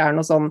jeg ikke er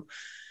noe sånn,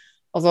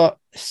 altså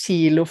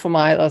kilo for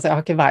meg, altså jeg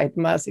har ikke veid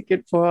meg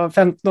sikkert på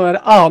 15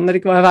 år, aner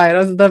ikke hva jeg veier,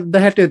 altså det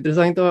er helt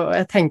interessant, og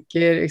jeg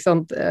tenker, ikke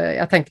sant,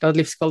 jeg tenker at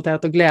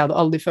livskvalitet og glede og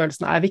alle de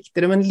følelsene er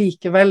viktigere, men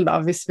likevel da,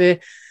 hvis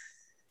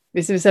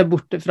vi ser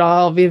bort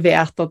fra, og vi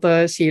vet at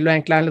kilo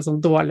egentlig er en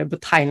liksom dårlig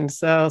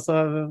betegnelse altså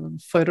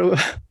for å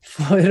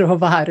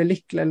være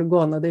lykkelig eller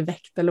gå ned i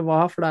vekt eller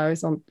hva, for det er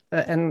jo sånn,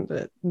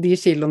 de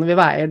kiloene vi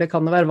veier, det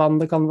kan være vann,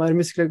 det kan være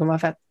muskler, det kan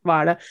være fett,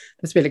 hva er det?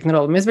 Det spiller ikke noen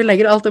rolle, men hvis vi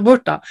legger alt det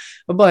bort da,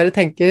 og bare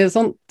tenker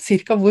sånn,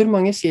 cirka hvor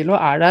mange kilo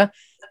er det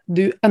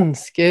du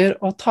ønsker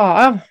å ta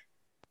av?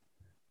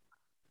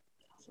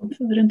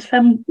 Rundt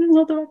 15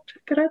 hadde vært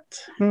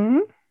greit.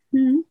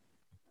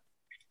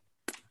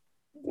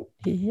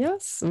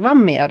 Yes. Hva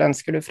mer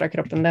ønsker du fra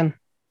kroppen din?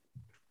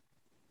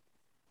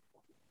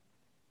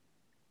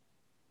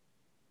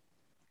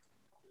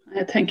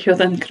 Jeg tenker jo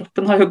den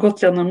kroppen har jo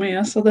gått gjennom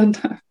mye, så den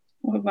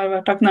må bare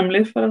være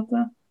takknemlig for at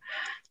det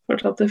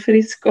fortsatt er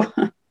frisk og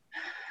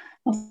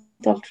at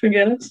alt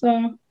fungerer,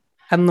 så...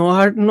 Nå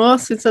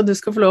synes jeg du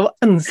skal få lov å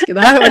ønske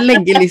deg og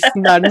legge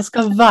listen der den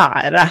skal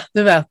være.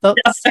 Du vet at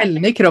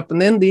cellene i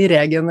kroppen din, de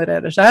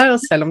regenererer seg,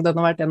 og selv om den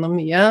har vært gjennom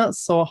mye,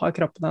 så har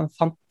kroppen en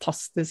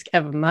fantastisk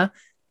evne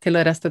til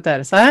å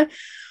restituere seg,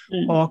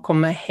 og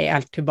komme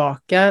helt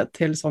tilbake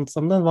til sånn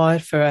som den var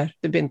før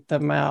du begynte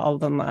med all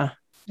denne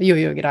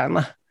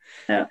jojo-greiene.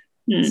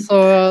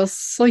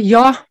 Så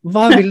ja,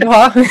 hva vil du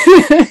ha?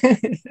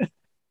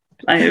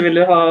 Nei, jeg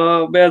vil jo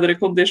ha bedre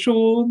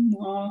kondisjon,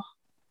 og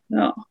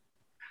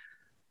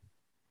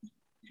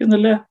kunne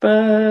løpe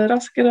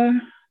raskere,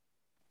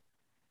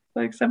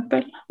 for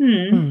eksempel.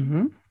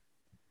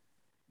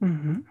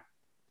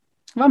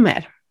 Hva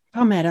mer?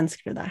 Hva mer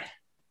ønsker du deg?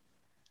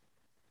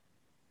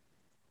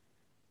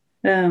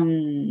 Jeg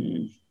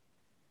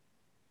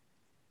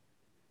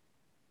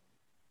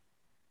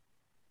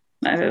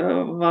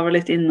var vel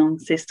litt innom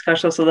sist,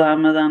 kanskje også det her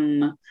med den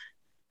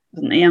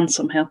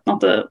ensomheten,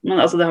 men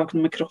altså det har ikke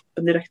noe med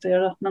kroppen direkte å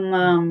gjøre, men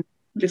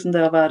liksom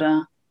det å være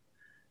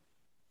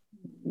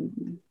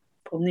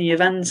på nye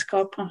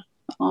vennskap,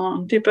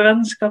 annen type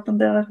vennskap enn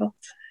det jeg har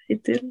hatt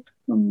hittil.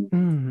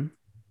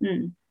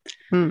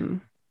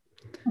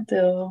 At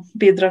det å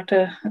bidra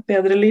til et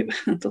bedre liv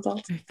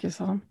totalt. Ikke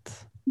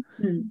sant?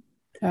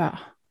 Ja.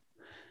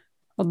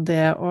 Og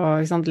det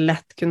å ikke sant,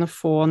 lett kunne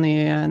få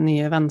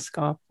nye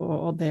vennskap,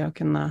 og det å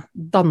kunne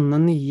danne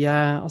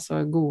nye,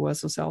 altså gode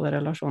sosiale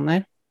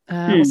relasjoner.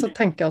 Og så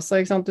tenker jeg også,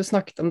 ikke sant, du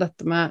snakket om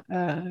dette med,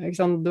 ikke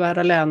sant, du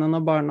alene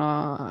når barna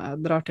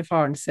drar til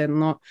faren sin,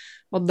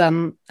 og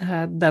den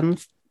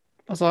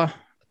altså,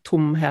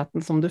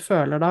 tomheten som du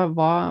føler da,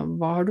 hva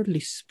har du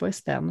lyst på i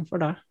stedet for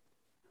det?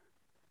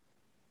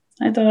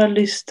 Nei, da har jeg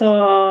lyst til å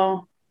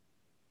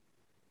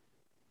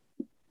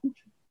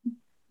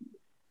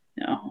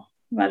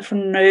være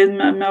fornøyd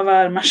med å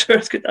være meg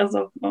selv,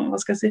 altså, hva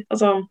skal jeg si,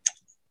 altså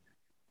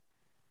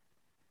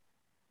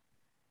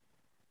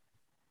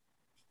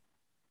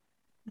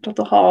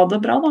å ha det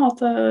bra da, at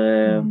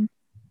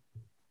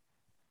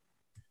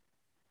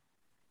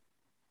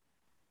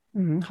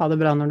ha det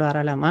bra når du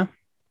alene?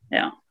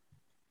 Ja.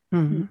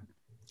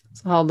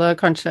 Så ha det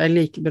kanskje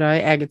like bra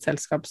i eget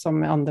selskap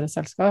som i andre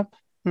selskap?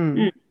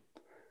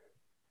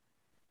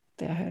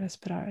 Det høres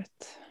bra ut.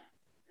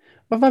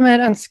 Og hva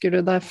mer ønsker du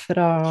deg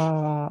fra,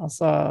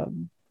 altså,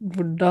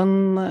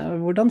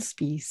 hvordan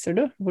spiser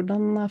du?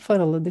 Hvordan er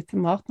forholdet ditt til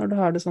mat når du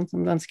har det sånn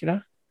som du ønsker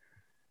det?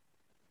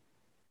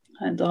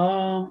 Nei, da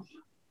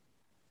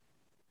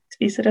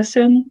spiser jeg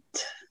sunt.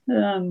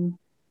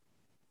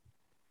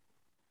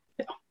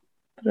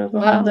 Prøver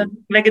å ha det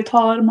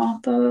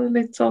vegetarmat og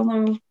litt sånn,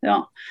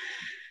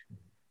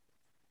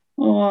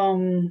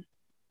 og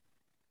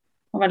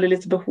har veldig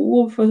lite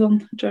behov for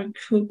sånn junk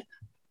food.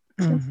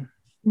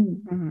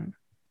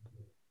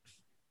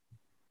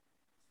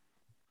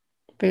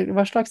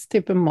 Hva slags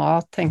type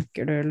mat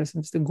tenker du,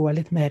 liksom, hvis du går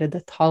litt mer i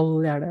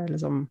detalj? Er det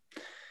liksom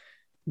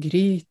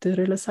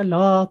gryter eller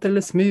salat eller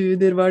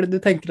smoothier? Hva er det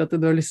du tenker at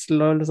du har lyst til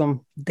å, liksom,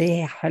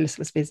 det har jeg lyst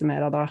til å spise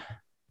mer av da?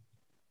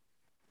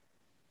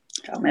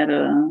 Ja, mer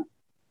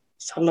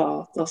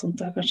salat og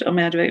sånt, kanskje, og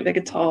mer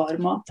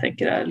vegetarmat,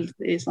 tenker jeg,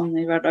 i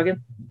hverdagen.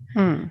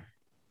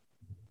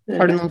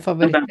 Har du noen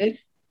favoritter?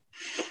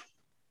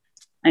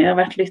 Jeg har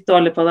vært litt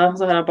dårlig på det,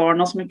 så har jeg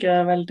barna som ikke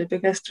er veldig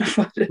begeistret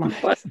for.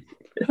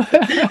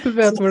 Jeg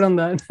vet hvordan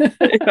det er.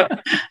 Ja,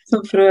 så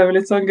prøver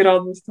litt sånn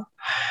gradvis da.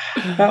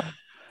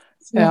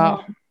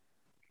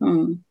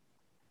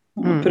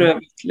 Prøver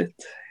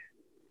litt.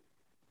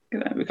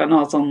 Vi kan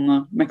ha sånn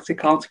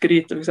meksikansk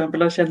gryte for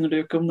eksempel, da kjenner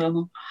du ikke om det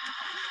nå.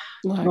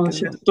 Nå har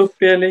kjøtt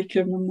oppi eller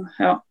ikke, men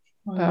det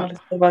er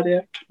litt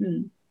variert.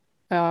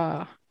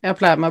 Ja, jeg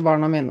pleier med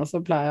barna mine,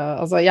 så pleier jeg,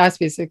 altså jeg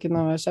spiser ikke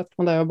noe kjøtt,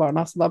 men det er jo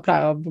barna, så da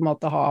pleier jeg på en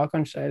måte å ha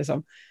kanskje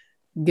liksom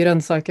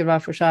grønnsaker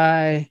hver for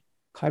seg,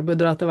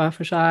 karbohydrater hver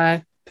for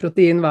seg,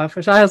 protein hver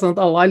for seg, sånn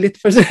at alle er litt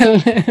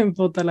forskjellige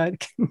på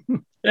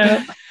tallerkenen.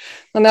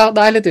 Men ja,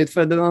 det er litt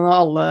utfordrende når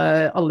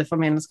alle i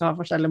familien skal ha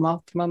forskjellig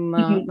mat, men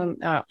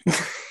ja.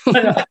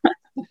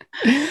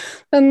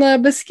 Men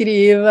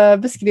beskriv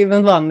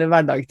en vanlig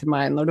hverdag til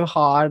meg når du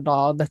har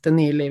da dette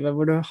nye livet,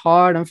 hvor du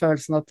har den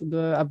følelsen at du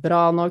er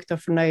bra nok, du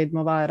er fornøyd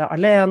med å være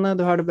alene,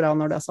 du har det bra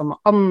når du er sammen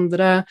med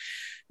andre,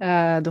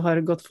 du har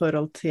et godt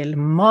forhold til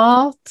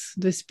mat,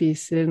 du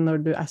spiser når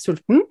du er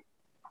sulten,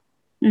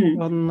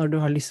 og når du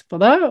har lyst på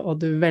det, og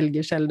du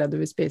velger selv det du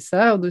vil spise,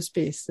 og du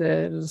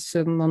spiser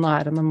sunn og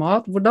nærende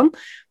mat.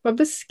 Bare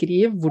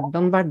beskriv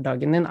hvordan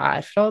hverdagen din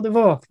er fra du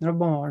våkner om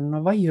morgenen,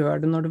 og hva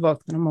gjør du når du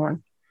våkner om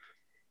morgenen?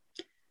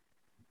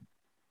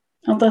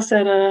 At jeg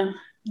ser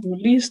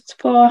lyst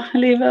på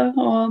livet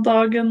og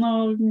dagen,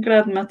 og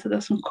gleder meg til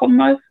det som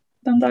kommer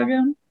den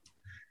dagen.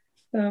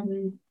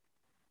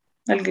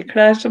 Velger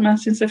klær som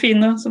jeg synes er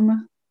fine, som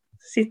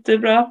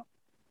sitter bra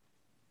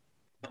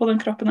på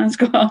den kroppen jeg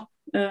skal ha.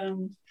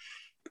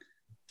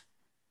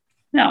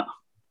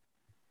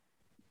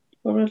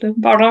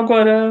 Barna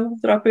går og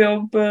drar på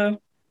jobb,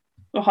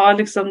 og har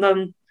liksom den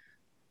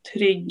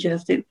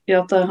trygghet i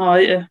at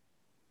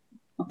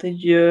jeg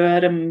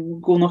gjør en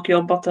god nok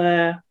jobb, at jeg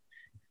er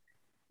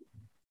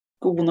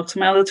god nok som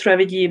jeg, det tror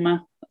jeg vil gi meg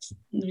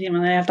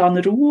en helt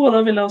annen ro, og da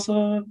vil jeg også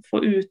få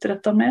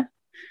utrettet mer,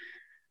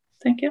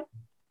 tenker jeg.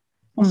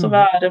 Og så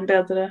være en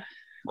bedre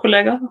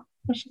kollega,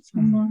 kanskje,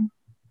 som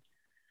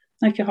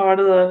jeg ikke har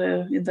det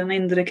der, den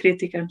indre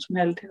kritikeren som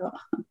hele tiden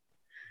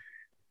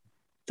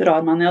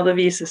drar meg ned. Det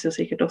vises jo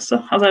sikkert også.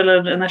 Altså,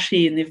 eller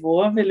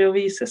energinivået vil jo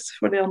vises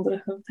for de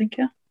andre,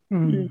 tenker jeg.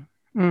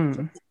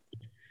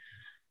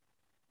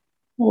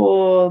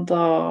 Og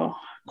da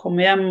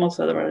komme hjem, og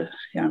så er det vel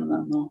gjerne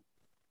den å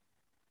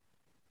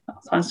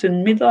ta en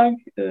sunn middag,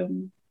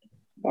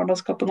 barna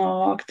skal på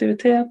noen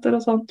aktiviteter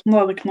og sånt, men da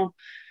er det ikke noe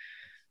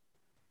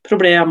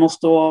problem å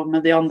stå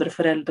med de andre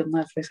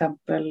foreldrene, for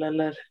eksempel,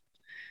 eller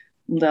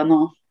om det er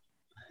noe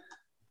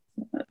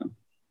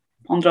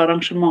andre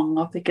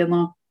arrangementer, at det ikke er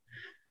noe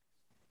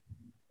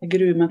jeg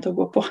gruer meg til å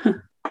gå på.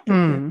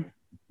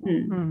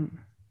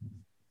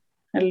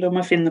 Eller om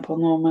jeg finner på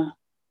noe med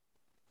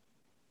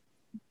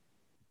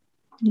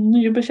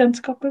nye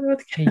bekjentskaper,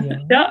 vet ikke.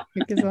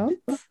 Ikke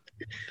sant?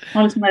 Og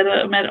liksom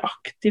mer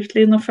aktivt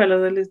liv, nå føler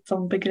jeg det litt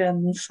sånn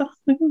begrenset.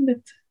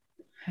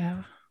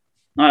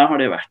 Nå har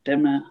det jo vært det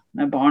med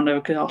barn, det er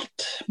jo ikke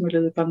alt mulig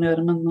du kan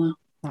gjøre, men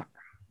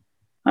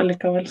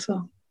allikevel så,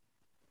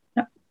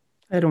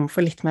 rom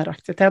for litt mer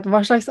aktivitet.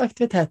 Hva slags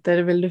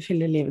aktiviteter vil du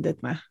fylle livet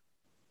ditt med?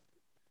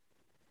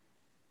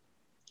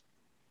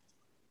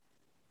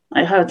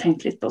 Jeg har jo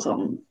tenkt litt på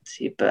sånn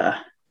type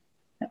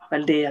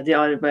veldedig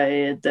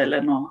arbeid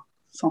eller noe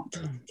sånt.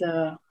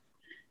 Det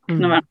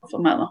kunne være noe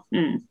for meg da.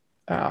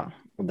 Ja,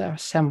 og det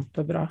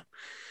kjempebra.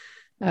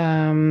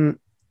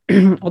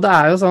 Og det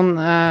jo sånn,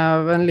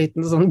 en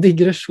liten sånn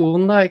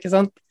digresjon da, ikke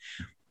sant?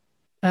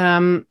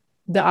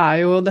 Det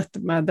jo dette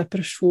med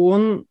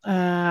depresjon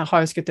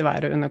har jo skutt i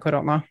været under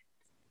korona.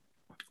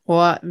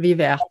 Og vi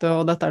vet jo,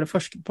 og dette det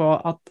forsket på,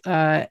 at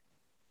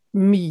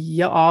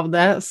mye av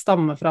det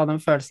stammer fra den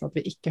følelsen at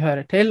vi ikke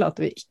hører til, at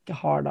vi ikke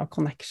har da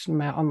connection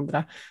med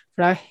andre.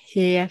 For det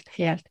jo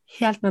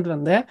helt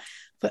nødvendig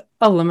for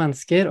alle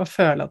mennesker å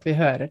føle at vi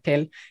hører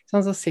til.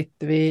 Sånn, så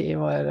sitter vi i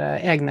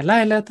våre egne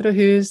leiligheter og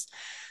hus,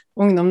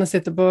 ungdommene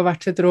sitter på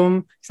hvert sitt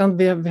rom,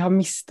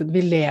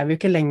 vi lever jo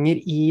ikke lenger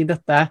i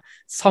dette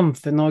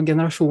samfunnet og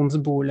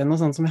generasjonsboligen og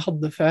sånn som vi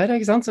hadde før,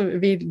 ikke sant? Så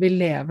vi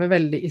lever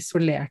veldig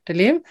isolerte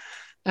liv.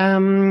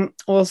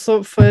 Også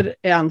for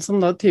en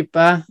som da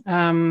type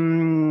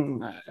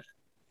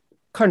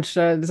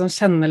kanskje liksom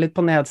kjenner litt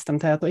på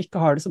nedstemthet og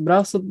ikke har det så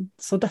bra, så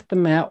dette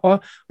med å,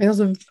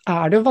 så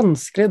det jo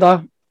vanskelig da,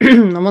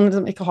 når man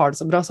liksom ikke har det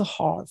så bra, så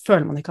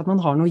føler man ikke at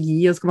man har noe å gi,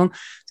 og skal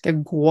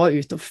jeg gå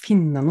ut og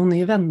finne noen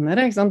nye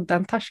venner, ikke sant?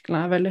 Den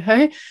terskelen veldig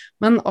høy,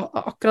 men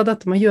akkurat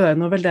dette med å gjøre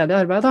noe veldedig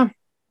arbeid da,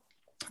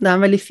 det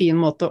en veldig fin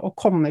måte å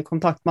komme i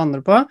kontakt med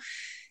andre på,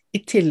 i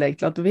tillegg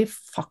til at vi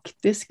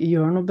faktisk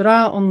gjør noe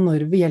bra, og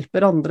når vi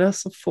hjelper andre,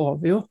 så får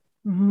vi jo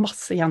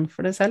masse igjen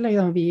for det selv,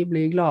 ikke? Vi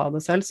blir glade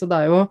selv, så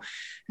det jo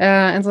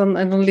en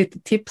sånn lite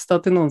tips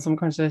da, til noen som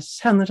kanskje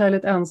kjenner seg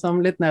litt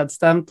ensom, litt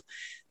nedstemt,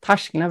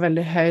 terskelen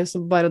veldig høy,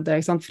 så bare det,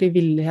 ikke sant,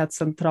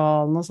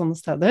 frivillighetssentralen og sånne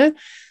steder,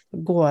 så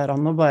går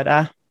an å bare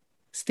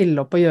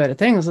stille opp og gjøre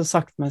ting, og så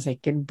sakte men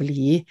sikkert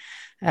bli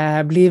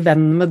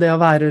venn med det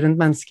å være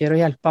rundt mennesker og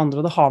hjelpe andre,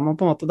 og da har man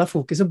på en måte, det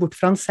fokuset bort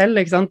fra en selv,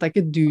 ikke sant? Det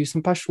ikke du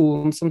som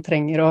person som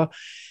trenger å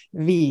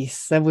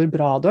vise hvor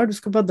bra du du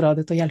skal bare dra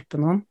dit og hjelpe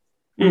noen.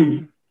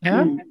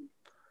 Ja,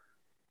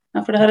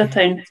 for det har jeg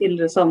tenkt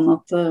tidligere sånn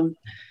at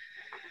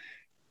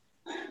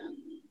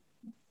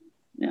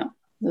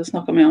det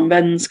snakket mye om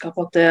vennskap,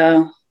 at det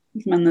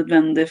som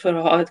nødvendig for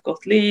å ha et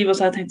godt liv, og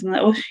så har jeg tenkt, men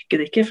jeg orker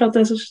det ikke, for at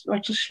det har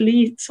vært så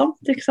slitsomt,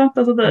 ikke sant?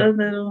 Altså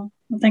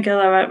nå tenker jeg,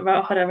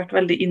 har jeg vært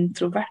veldig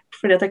introvert,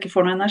 fordi at jeg ikke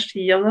får noe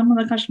energi av det, men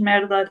det kanskje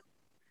mer det der,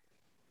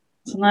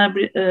 så når jeg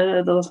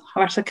det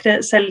har vært så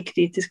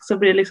selvkritisk, så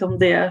blir liksom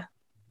det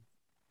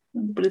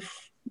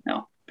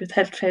blir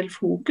helt feil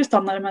fokus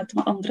da, når jeg møter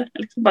med andre.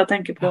 Jeg liksom bare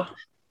tenker på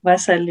hva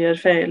jeg selv gjør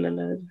feil,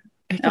 eller...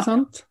 Ikke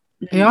sant?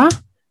 Ja,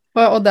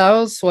 og det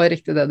jo så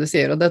riktig det du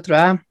sier, og det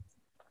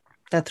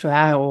tror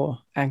jeg jo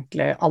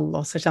egentlig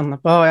alle også kjenner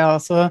på, og jeg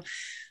også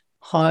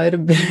har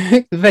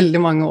brukt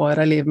veldig mange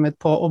år av livet mitt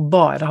på å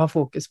bare ha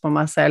fokus på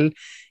meg selv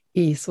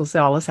i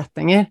sosiale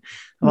settinger,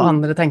 og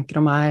andre tenker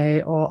om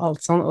meg og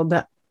alt sånn, og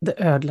det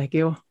ødelegger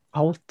jo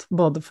alt,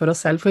 både for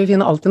oss selv, for vi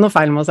finner alltid noe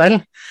feil med oss selv.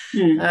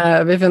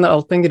 Vi finner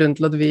alltid en grunn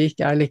til at vi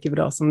ikke like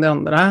bra som de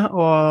andre,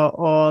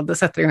 og det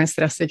setter i gang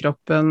stress i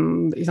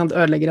kroppen, ikke sant,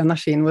 ødelegger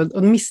energien vår,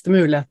 og mister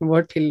muligheten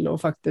vår til å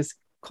faktisk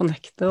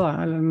connecte da,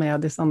 eller med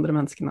disse andre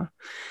menneskene.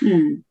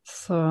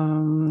 Så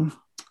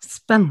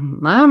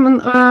spennende, men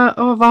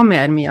og hva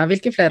mer, Mia?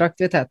 Hvilke flere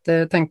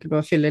aktiviteter tenker du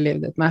å fylle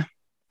livet ditt med?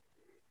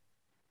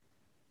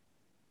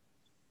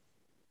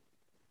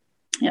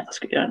 Jeg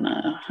skulle gjerne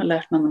ha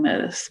lært meg noe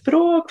mer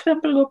språk, for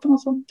eksempel gå på noen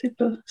sånn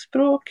type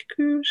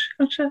språkkurs,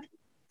 kanskje.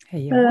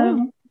 Ja.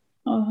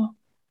 Og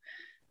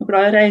jeg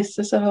glad i å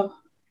reise, så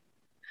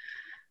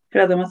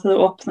gleder jeg meg til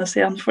det åpnes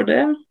igjen for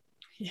det.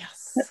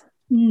 Yes.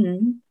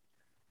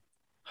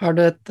 Har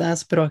du et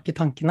språk i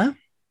tankene?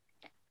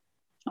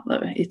 Ja,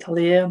 det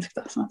italiensk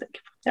da, som jeg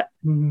tenker på. Ja.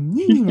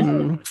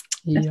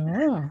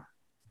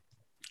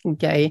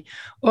 Gøy.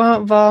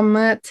 Og hva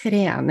med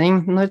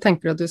trening? Når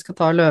tenker du at du skal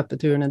ta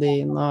løpeturene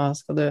dine, og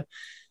skal du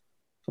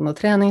på noe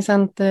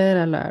treningssenter,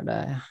 eller det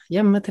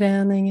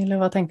hjemmetrening, eller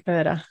hva tenker du å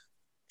gjøre?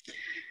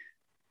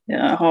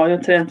 Jeg har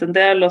jo trent en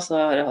del, og så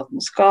har jeg hatt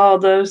noen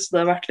skader, så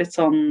det har vært litt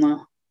sånn,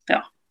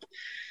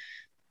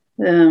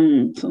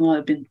 så nå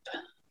har jeg begynt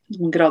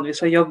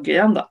gradvis å jogge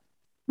igjen da.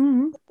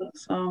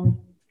 Så,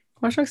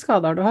 hva slags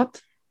skade har du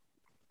hatt?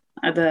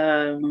 Det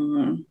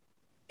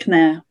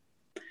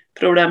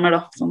kneproblemer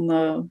da, sånn,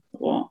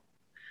 og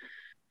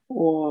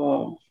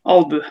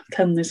albu,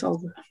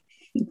 tennisalbu.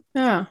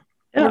 Ja.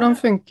 Hvordan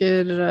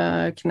funker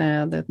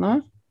kneet ditt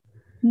nå?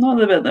 Nå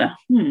det bedre.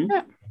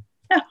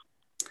 Ja.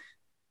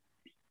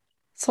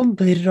 Så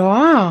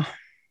bra.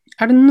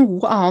 Det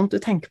noe annet du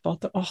tenker på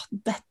at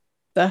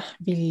dette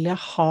vil jeg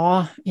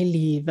ha i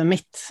livet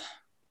mitt?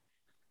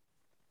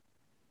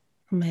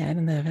 Mer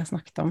enn det vi har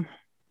snakket om.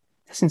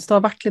 Jeg synes du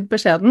har vært litt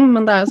beskjeden,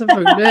 men det jo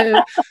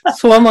selvfølgelig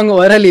så mange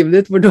år av livet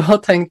ditt hvor du har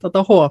tenkt at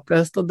det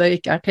håpløst, og det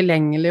ikke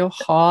tilgjengelig å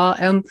ha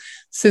en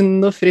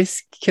sunn og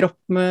frisk kropp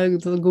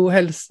med god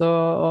helse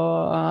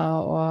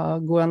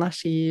og god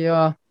energi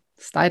og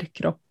sterk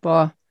kropp,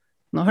 og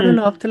nå har du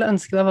lov til å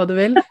ønske deg hva du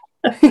vil.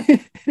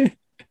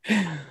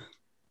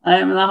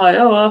 Nei, men jeg har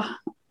jo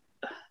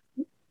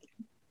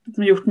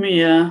gjort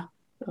mye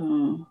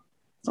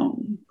sånn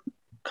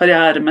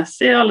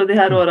karrieremessig i alle de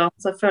her årene,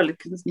 så jeg føler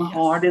ikke som jeg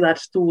har de der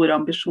store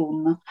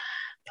ambisjonene.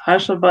 Her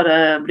så bare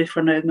bli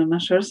fornøyd med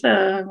meg selv, så er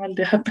jeg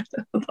veldig happy.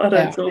 Da har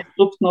jeg så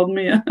oppnådd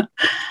mye.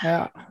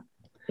 Ja.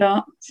 Ja,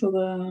 så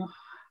det...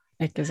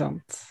 Ikke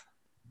sant.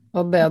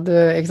 Og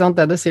ikke sant,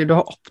 det du sier, du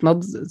har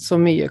oppnådd så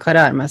mye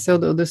karrieremessig,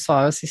 og du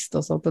sa jo sist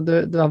også at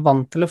du er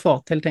vant til å få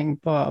til ting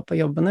på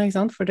jobbene, ikke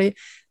sant? Fordi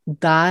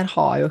der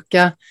har jo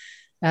ikke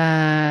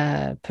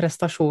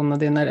prestasjonene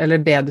dine, eller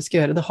det du skal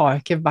gjøre, det har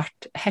jo ikke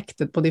vært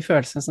hektet på de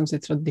følelsene som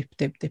sitter så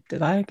dypt i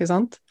deg, ikke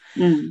sant?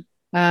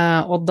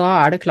 Og da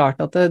er det klart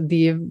at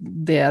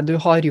det du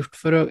har gjort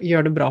for å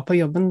gjøre det bra på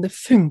jobben, det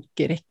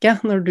funker ikke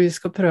når du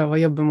skal prøve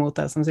å jobbe mot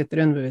det som sitter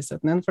i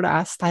underbevisstheten din, for det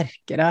er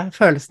sterkere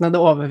følelsene,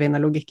 det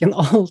overvinner logikken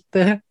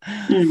alltid.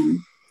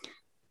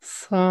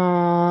 Så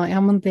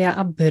ja, men det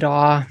er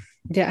bra.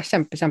 Det er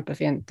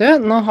kjempefint. Du,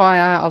 nå har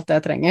jeg alt det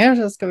jeg trenger,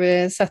 så skal vi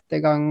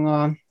sette i gang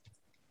og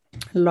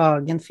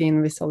lage en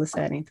fin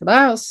visualisering til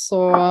deg, og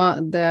så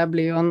det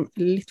blir jo en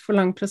litt for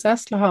lang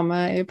prosess til å ha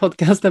med i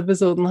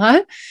podcast-episoden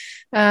her,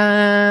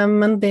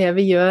 men det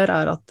vi gjør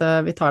er at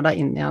vi tar deg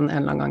inn igjen en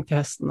eller annen gang til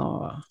høsten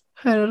og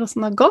hører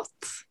hvordan det har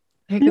gått,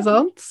 ikke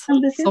sant?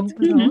 Så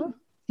bra.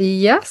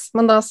 Yes,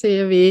 men da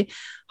sier vi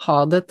ha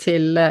det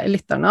til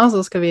lytterne,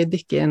 så skal vi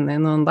dykke inn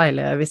i noen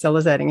deilige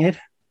visualiseringer.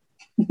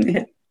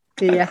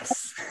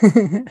 Yes.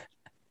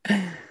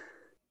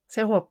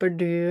 Så jeg håper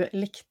du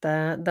likte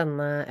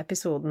denne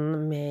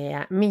episoden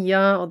med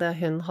Mia og det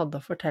hun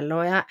hadde å fortelle,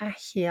 og jeg er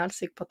helt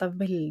sikker på at det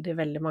er veldig,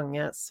 veldig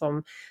mange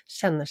som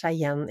kjenner seg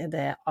igjen i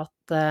det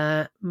at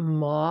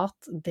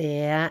mat,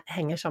 det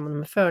henger sammen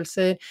med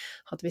følelser,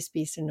 at vi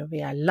spiser når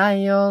vi er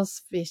lei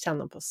oss, vi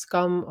kjenner på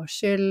skam og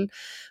skyld,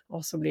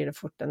 og så blir det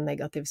fort en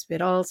negativ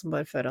spiral som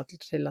bare fører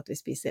til at vi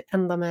spiser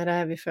enda mer,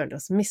 vi føler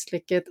oss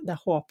mislykket, det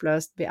er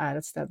håpløst, vi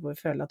er et sted hvor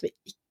vi føler at vi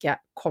ikke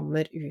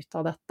kommer ut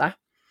av dette.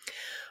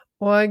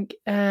 Og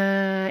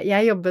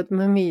jeg jobbet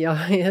med Mia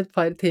i et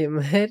par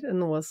timer,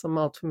 noe som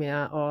er alt for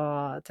mye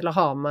til å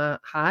ha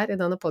med her i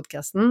denne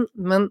podcasten,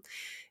 men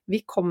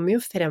vi kom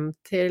jo frem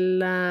til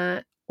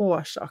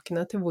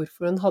årsakene til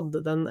hvorfor hun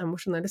hadde den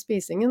emosjonelle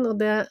spisingen, og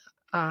det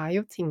er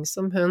jo ting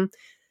som hun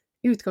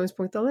i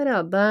utgangspunktet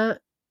allerede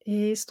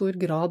i stor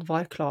grad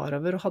var klar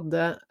over og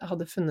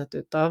hadde funnet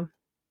ut av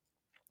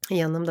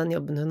gjennom den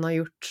jobben hun har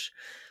gjort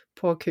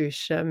på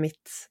kurset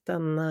mitt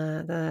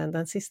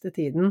den siste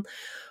tiden.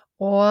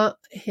 Og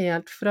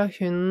helt fra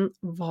hun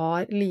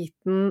var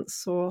liten,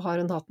 så har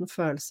hun hatt en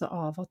følelse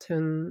av at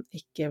hun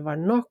ikke var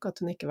nok,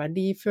 at hun ikke var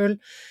verdifull.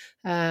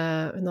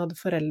 Hun hadde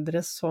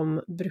foreldre som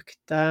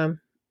brukte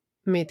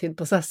mye tid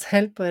på seg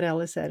selv, på å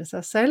realisere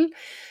seg selv,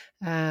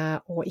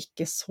 og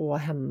ikke så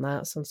henne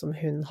sånn som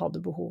hun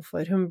hadde behov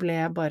for. Hun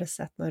ble bare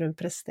sett når hun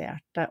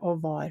presterte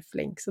og var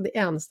flink. Så de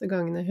eneste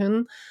gangene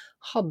hun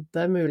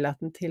hadde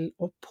muligheten til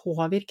å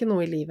påvirke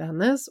noe i livet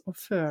hennes, og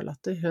føle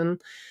at hun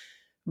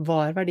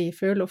var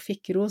verdifull og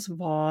fikk ros,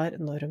 var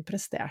når hun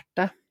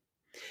presterte.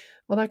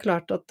 Og det er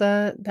klart at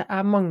det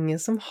er mange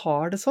som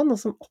har det sånn, og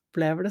som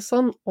opplever det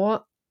sånn,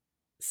 og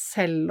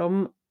selv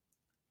om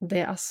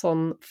det er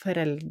sånn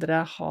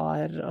foreldre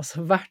har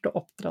vært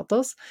og oppdratt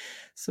oss,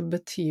 så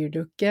betyr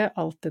det jo ikke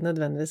alltid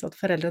nødvendigvis at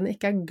foreldrene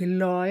ikke er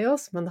glad i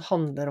oss, men det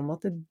handler om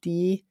at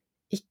de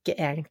ikke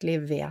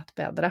egentlig vet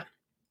bedre.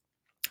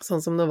 Sånn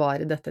som det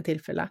var i dette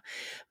tilfellet.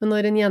 Men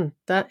når en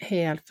jente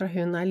helt fra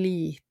hun er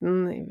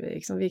liten, vi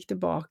gikk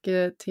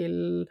tilbake til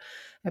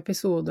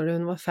episoder da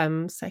hun var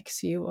 5, 6,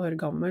 7 år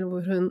gammel,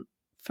 hvor hun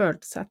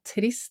følte seg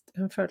trist,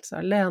 hun følte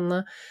seg alene,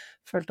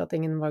 følte at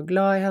ingen var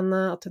glad i henne,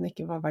 at hun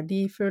ikke var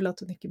verdifull,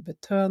 at hun ikke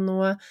betød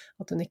noe,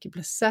 at hun ikke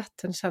ble sett,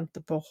 hun kjente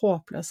på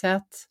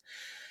håpløshet.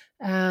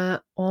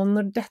 Og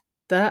når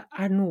dette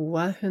er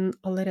noe hun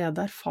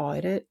allerede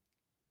erfarer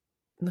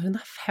når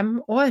hun er 5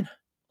 år,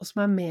 og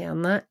som er med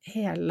henne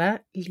hele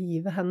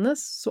livet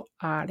hennes, så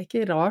er det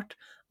ikke rart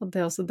at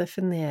det også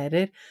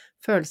definerer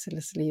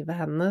følelseslivet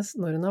hennes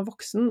når hun er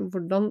voksen.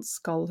 Hvordan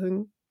skal hun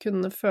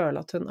kunne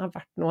føle at hun har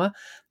vært noe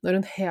når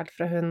hun helt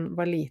fra hun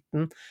var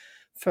liten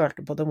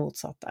følte på det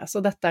motsatte? Så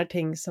dette er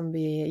ting som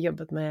vi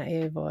jobbet med i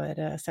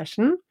vår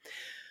session.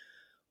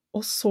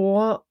 Og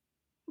så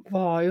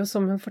var jo,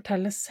 som hun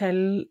forteller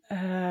selv,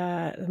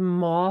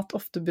 mat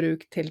ofte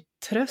brukt til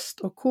trøst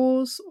og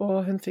kos,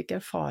 og hun fikk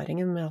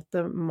erfaringen med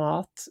at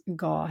mat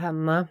ga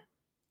henne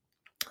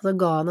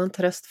en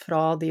trøst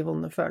fra de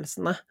vonde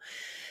følelsene.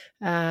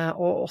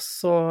 Og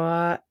også,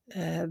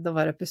 det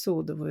var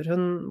episoder hvor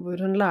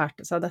hun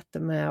lærte seg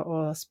dette med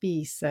å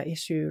spise i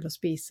skjul og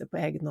spise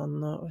på egen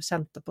hånd, og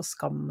kjente på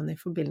skammen i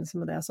forbindelse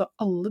med det. Så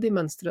alle de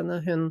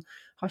mønstrene hun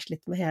har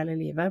slitt med hele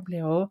livet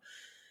ble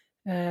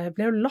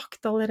jo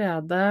lagt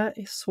allerede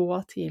i så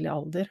tidlig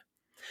alder.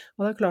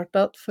 Og det er klart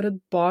at for et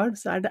barn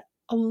så er det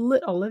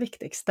aller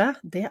viktigste,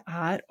 det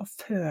er å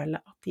føle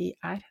at de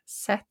er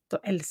sett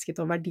og elsket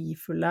og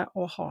verdifulle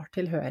og har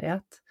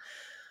tilhørighet.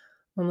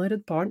 Og når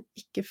et barn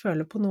ikke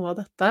føler på noe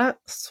av dette,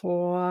 så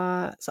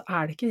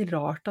det ikke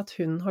rart at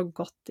hun har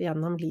gått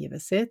gjennom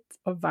livet sitt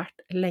og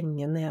vært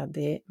lenge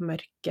nede i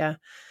mørke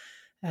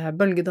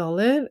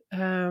bølgedaler,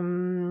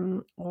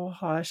 og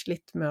har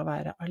slitt med å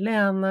være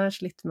alene,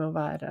 slitt med å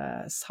være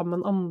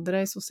sammen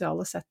andre i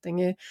sosiale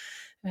settinger,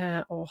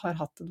 og har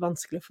hatt et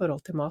vanskelig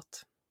forhold til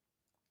mat.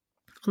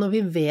 Og når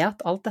vi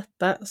vet alt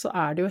dette, så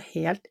det jo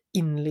helt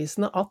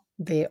innlysende at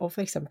det å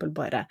for eksempel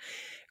bare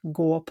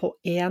gå på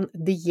en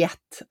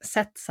diett,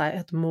 sette seg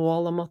et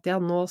mål om at ja,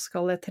 nå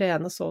skal jeg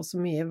trene så og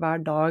så mye hver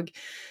dag,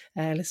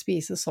 eller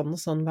spise sånn og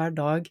sånn hver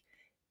dag,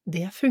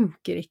 det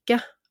funker ikke.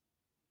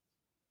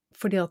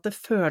 Fordi at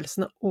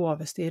følelsene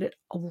overstyrer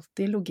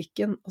alltid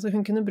logikken. Altså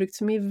hun kunne brukt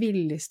så mye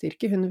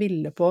viljestyrke, hun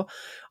ville på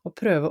å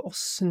prøve å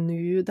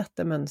snu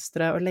dette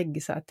mønstret og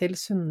legge seg til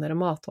sunnere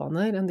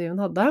matvaner enn de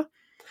hun hadde.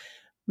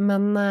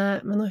 Men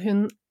når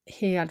hun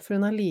helt fra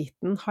hun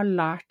liten har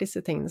lært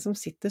disse tingene som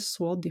sitter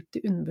så dypt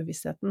i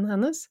underbevisstheten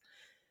hennes,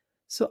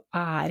 så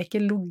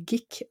ikke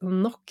logikk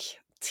nok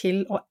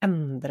til å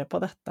endre på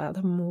dette.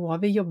 Da må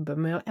vi jobbe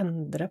med å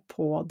endre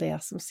på det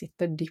som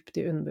sitter dypt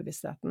i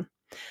underbevisstheten.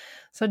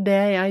 Så det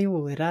jeg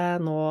gjorde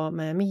nå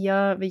med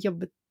Mia, vi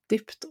jobbet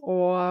dypt,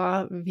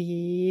 og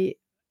vi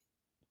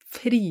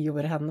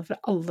frigjorde henne fra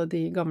alle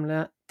de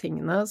gamle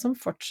tingene som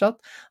fortsatt,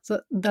 altså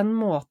den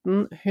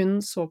måten hun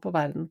så på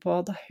verden på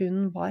da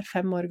hun var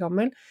 5 år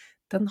gammel,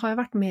 den har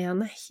jo vært med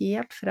henne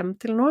helt frem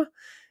til nå,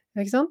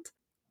 ikke sant?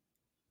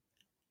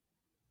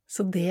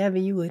 Så det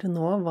vi gjorde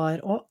nå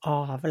var å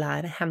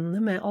avlære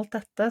henne med alt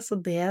dette, så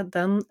det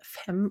den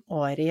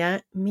 5-årige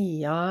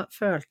Mia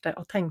følte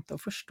og tenkte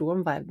og forsto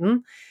om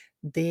verden,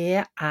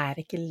 det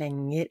ikke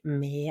lenger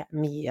med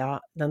Mia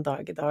den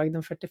dag i dag,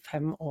 den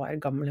 45 år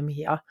gamle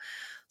Mia.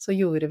 Så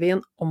gjorde vi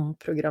en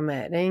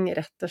omprogrammering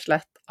rett og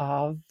slett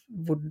av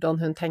hvordan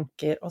hun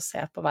tenker og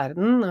ser på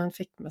verden, og hun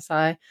fikk med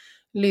seg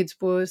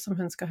lydspor som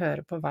hun skal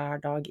høre på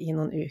hver dag i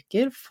noen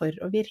uker, for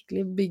å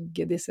virkelig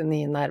bygge disse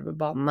nye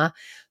nervebanene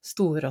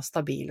store og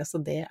stabile, så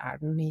det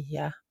den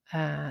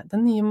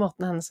nye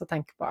måten hennes å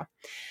tenke på.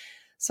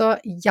 Så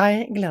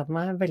jeg gleder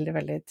meg veldig,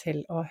 veldig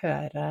til å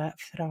høre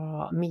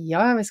fra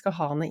Mia. Vi skal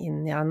ha henne inn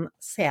igjen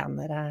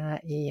senere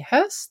i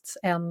høst,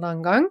 en eller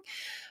annen gang.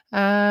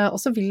 Og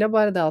så vil jeg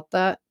bare det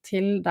at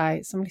til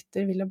deg som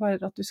lytter, vil jeg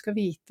bare at du skal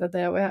vite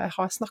det, og jeg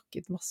har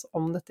snakket masse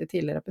om dette i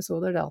tidligere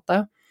episoder, det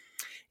at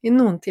i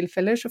noen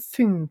tilfeller så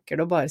funker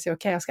det å bare si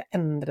ok, jeg skal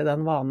endre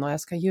den vanen, og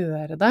jeg skal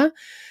gjøre det,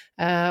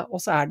 og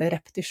så det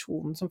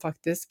repetisjonen som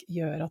faktisk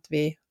gjør at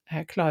vi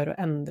klarer å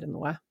endre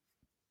noe.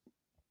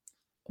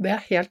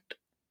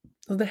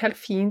 Og det helt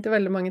fint i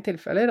veldig mange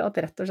tilfeller at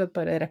rett og slett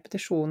bare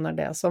repetisjonen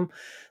det som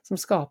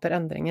skaper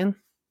endringen.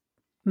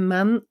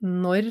 Men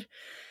når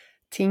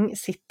ting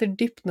sitter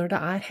dypt, når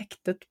det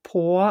hektet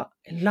på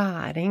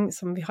læring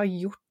som vi har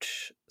gjort,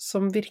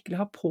 som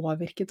virkelig har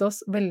påvirket oss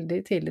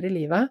veldig tidligere i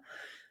livet,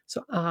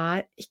 så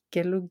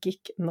ikke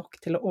logikk nok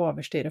til å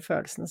overstyre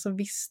følelsene. Så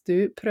hvis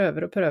du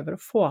prøver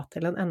å få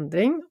til en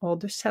endring,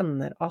 og du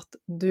kjenner at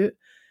du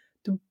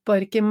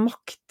bare ikke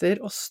makter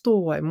å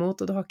stå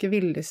imot, og du har ikke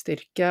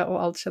viljestyrke, og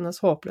alt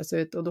kjennes håpløst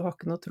ut, og du har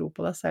ikke noe tro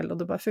på deg selv, og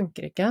det bare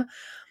funker ikke,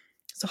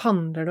 så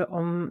handler det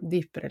om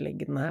dypere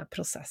liggende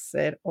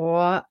prosesser,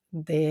 og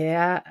det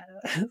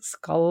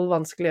skal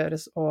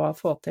vanskeliggjøres å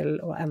få til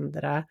å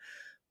endre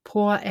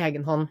på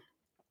egen hånd.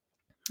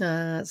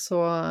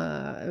 Så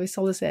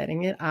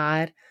visualiseringer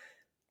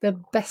det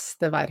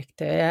beste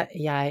verktøyet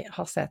jeg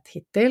har sett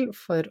hittil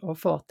for å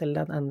få til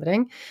den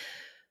endringen.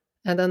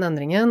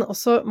 Og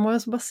så må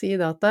jeg også bare si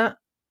det at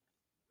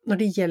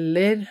når det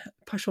gjelder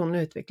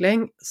personlig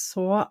utvikling,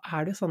 så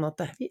det jo sånn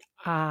at vi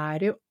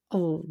jo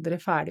aldri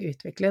ferdig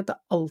utviklet.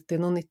 Det alltid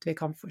noe nytt vi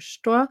kan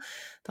forstå,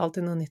 det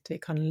alltid noe nytt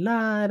vi kan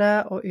lære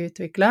og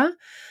utvikle.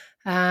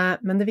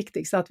 Men det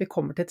viktigste at vi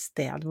kommer til et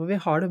sted hvor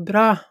vi har det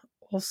bra,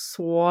 og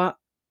så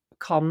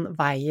kan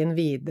veien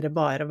videre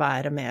bare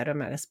være mer og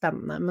mer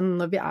spennende. Men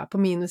når vi på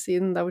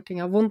minussiden, der hvor ting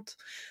vondt,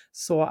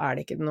 så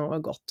det ikke noe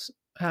godt.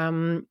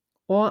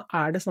 Og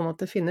det sånn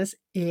at det finnes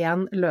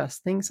en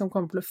løsning som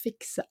kommer til å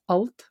fikse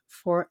alt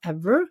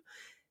forever?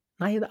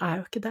 Nei, det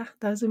jo ikke det.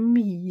 Det så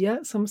mye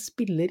som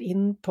spiller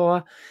inn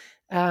på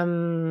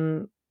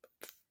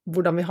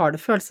hvordan vi har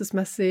det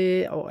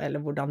følelsesmessig, eller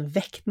hvordan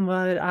vekten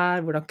vår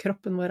hvordan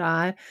kroppen vår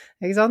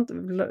ikke sant?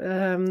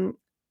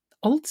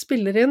 Alt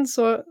spiller inn,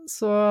 så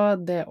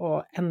det å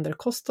endre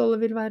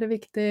kostholdet vil være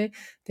viktig,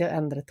 det å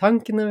endre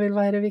tankene vil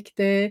være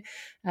viktig,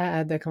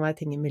 det kan være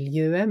ting i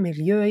miljøet,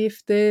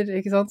 miljøgifter,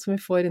 ikke sant, som vi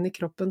får inn i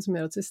kroppen, som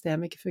gjør at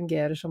systemet ikke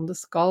fungerer som det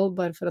skal,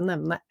 bare for å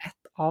nevne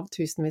ett av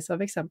tusenvis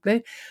av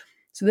eksempler.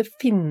 Så det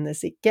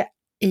finnes ikke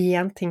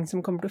én ting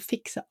som kommer til å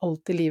fikse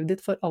alt i livet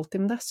ditt for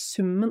alltid, men det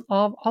summen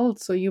av alt,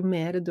 så jo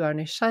mer du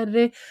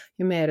nysgjerrig,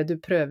 jo mer du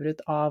prøver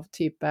ut av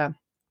type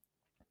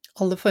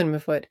alle former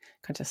for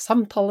kanskje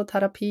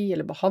samtaleterapi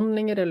eller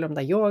behandlinger, eller om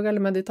det yoga eller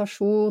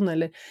meditasjon,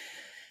 eller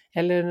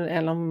en eller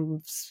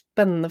annen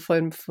spennende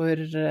form for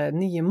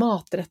nye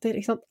matretter,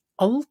 ikke sant?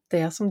 Alt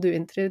det som du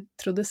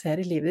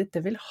introduserer i livet ditt,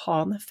 det vil ha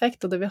en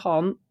effekt, og det vil ha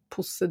en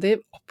positiv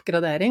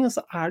oppgradering, og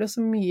så det jo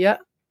så mye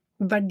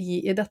verdi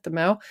i dette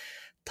med å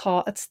ta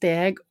et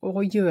steg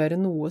og gjøre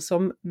noe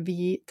som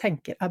vi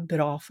tenker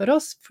bra for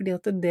oss, fordi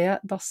at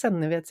da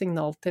sender vi et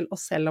signal til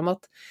oss selv om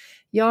at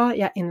ja,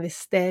 jeg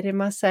investerer i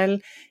meg selv,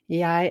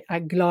 jeg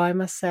glad i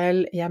meg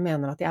selv, jeg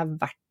mener at jeg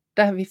verdt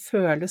det. Vi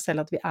føler jo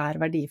selv at vi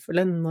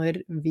verdifulle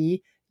når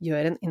vi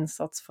gjør en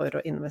innsats for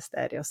å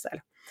investere i oss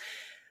selv.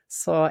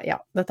 Så ja,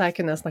 dette her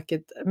kunne jeg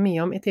snakket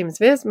mye om i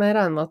timesvis, men jeg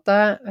regner med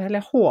eller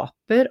jeg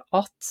håper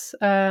at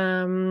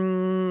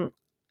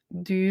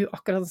du,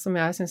 akkurat som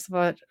jeg, synes det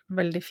var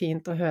veldig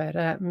fint å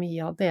høre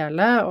mye av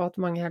dele, og at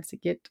mange helt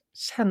sikkert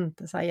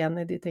kjente seg igjen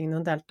i de tingene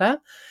hun delte,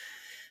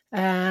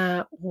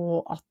 og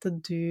at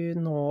du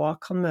nå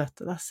kan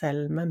møte deg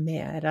selv med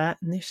mer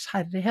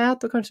nysgjerrighet,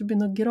 og kanskje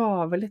begynne å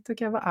grave litt,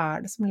 ok, hva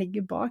det som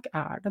ligger bak?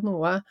 Det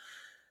noe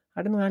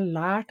jeg har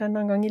lært en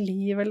eller annen gang i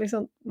livet?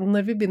 Liksom,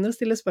 når vi begynner å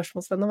stille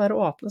spørsmålstegn og være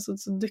åpne, så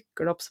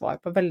dukker det opp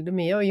svar på veldig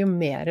mye, og jo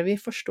mer vi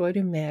forstår,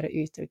 jo mer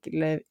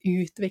utvikler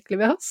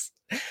vi oss.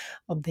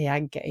 Og det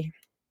gøy.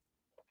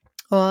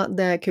 Og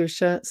det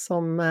kurset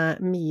som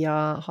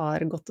Mia har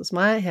gått hos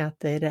meg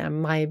heter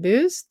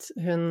MyBoost.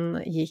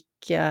 Hun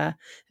gikk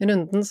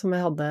runden som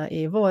jeg hadde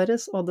i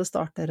våres, og det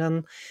starter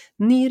en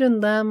ny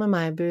runde med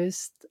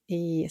MyBoost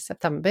i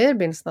september,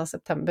 begynnelsen av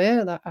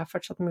september. Det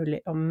fortsatt mulig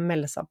å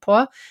melde seg på.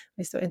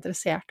 Hvis du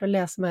interessert i å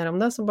lese mer om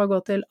det, så bare gå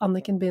til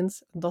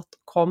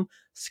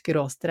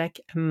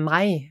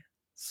annikenbinds.com/meg,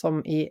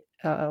 som i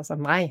altså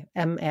meg,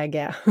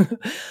 MEG.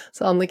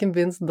 Så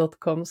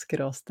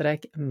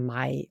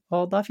annikenbinds.com/meg.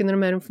 Og da finner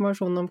du mer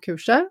informasjon om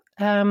kurset.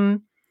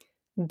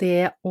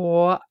 Det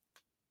å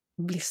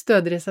bli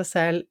stødigere i seg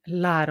selv,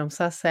 lære om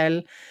seg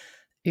selv,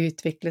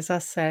 utvikle seg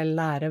selv,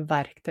 lære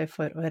verktøy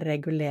for å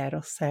regulere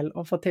oss selv,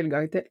 og få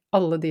tilgang til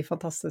alle de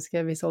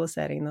fantastiske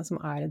visualiseringene som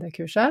i det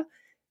kurset,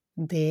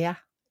 det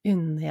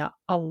unner jeg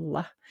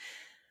alle.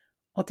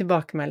 Og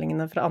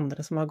tilbakemeldingene fra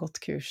andre som har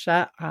gått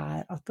kurset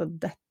at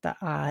dette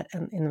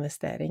en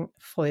investering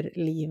for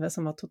livet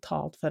som har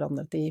totalt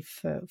forandret de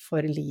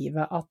for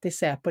livet, at de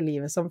ser på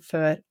livet som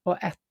før og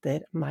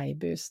etter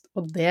MyBoost.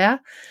 Og det,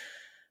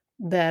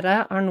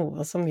 dere, noe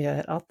som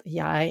gjør at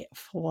jeg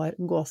får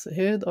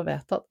gåsehud og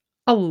vet at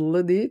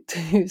alle de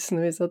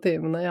tusenvis av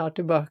timene jeg har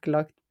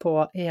tilbakelagt på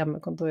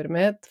hjemmekontoret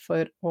mitt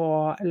for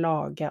å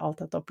lage alt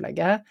dette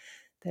opplegget,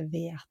 det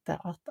vet jeg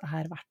at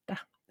verdt det.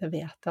 Det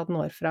vet jeg at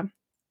når frem.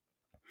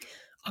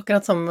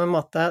 Akkurat samme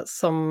måte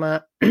som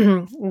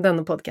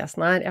denne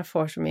podcasten jeg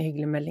får så mye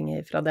hyggelige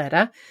meldinger fra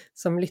dere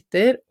som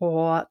lytter,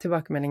 og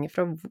tilbakemeldinger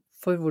for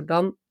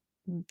hvordan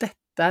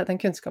den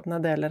kunnskapen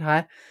jeg deler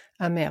her,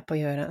 med på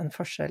å gjøre en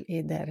forskjell i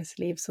deres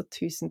liv. Så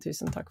tusen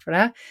takk for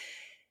det.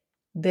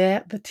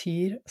 Det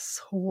betyr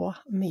så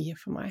mye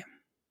for meg.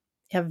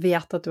 Jeg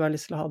vet at du har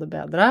lyst til å ha det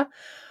bedre,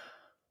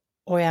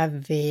 og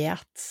jeg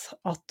vet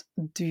at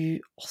du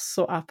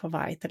også på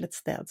vei til et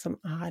sted som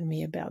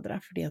mye bedre,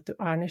 fordi at du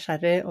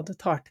nysgjerrig, og du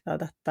tar til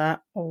deg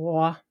dette,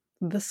 og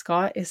the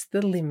sky is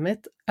the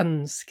limit.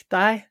 Ønsk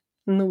deg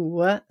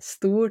noe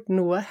stort,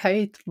 noe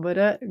høyt,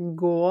 bare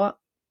gå,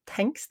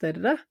 tenk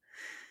større.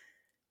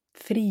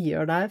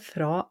 Frigjør deg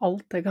fra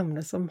alt det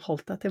gamle som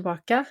holdt deg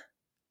tilbake,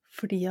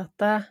 fordi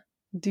at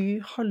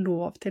du har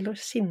lov til å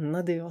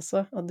skinne du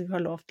også, og du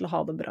har lov til å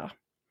ha det bra.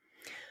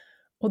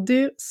 Og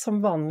du,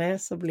 som vanlig,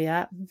 så blir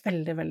jeg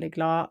veldig, veldig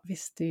glad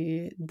hvis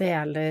du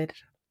deler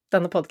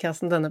denne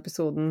podcasten, denne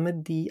episoden,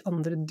 med de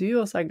andre du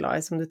også glad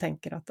i, som du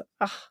tenker at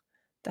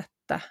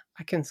dette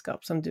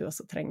kunnskap som du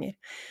også trenger.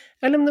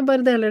 Eller om du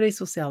bare deler det i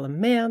sosiale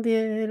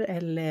medier,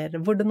 eller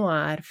hvor det nå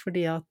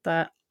fordi at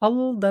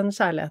all den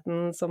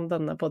kjærligheten som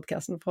denne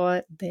podcasten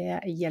får,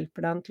 det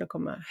hjelper den til å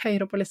komme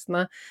høyere på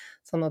listene,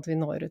 sånn at vi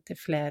når ut til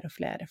flere og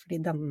flere, fordi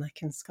denne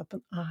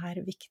kunnskapen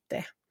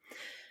viktig.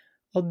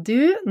 Og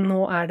du,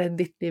 nå det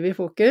ditt liv i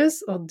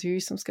fokus, og du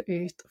som skal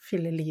ut og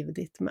fylle livet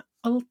ditt med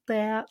alt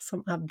det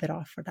som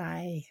bra for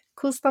deg.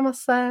 Kos deg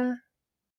masse!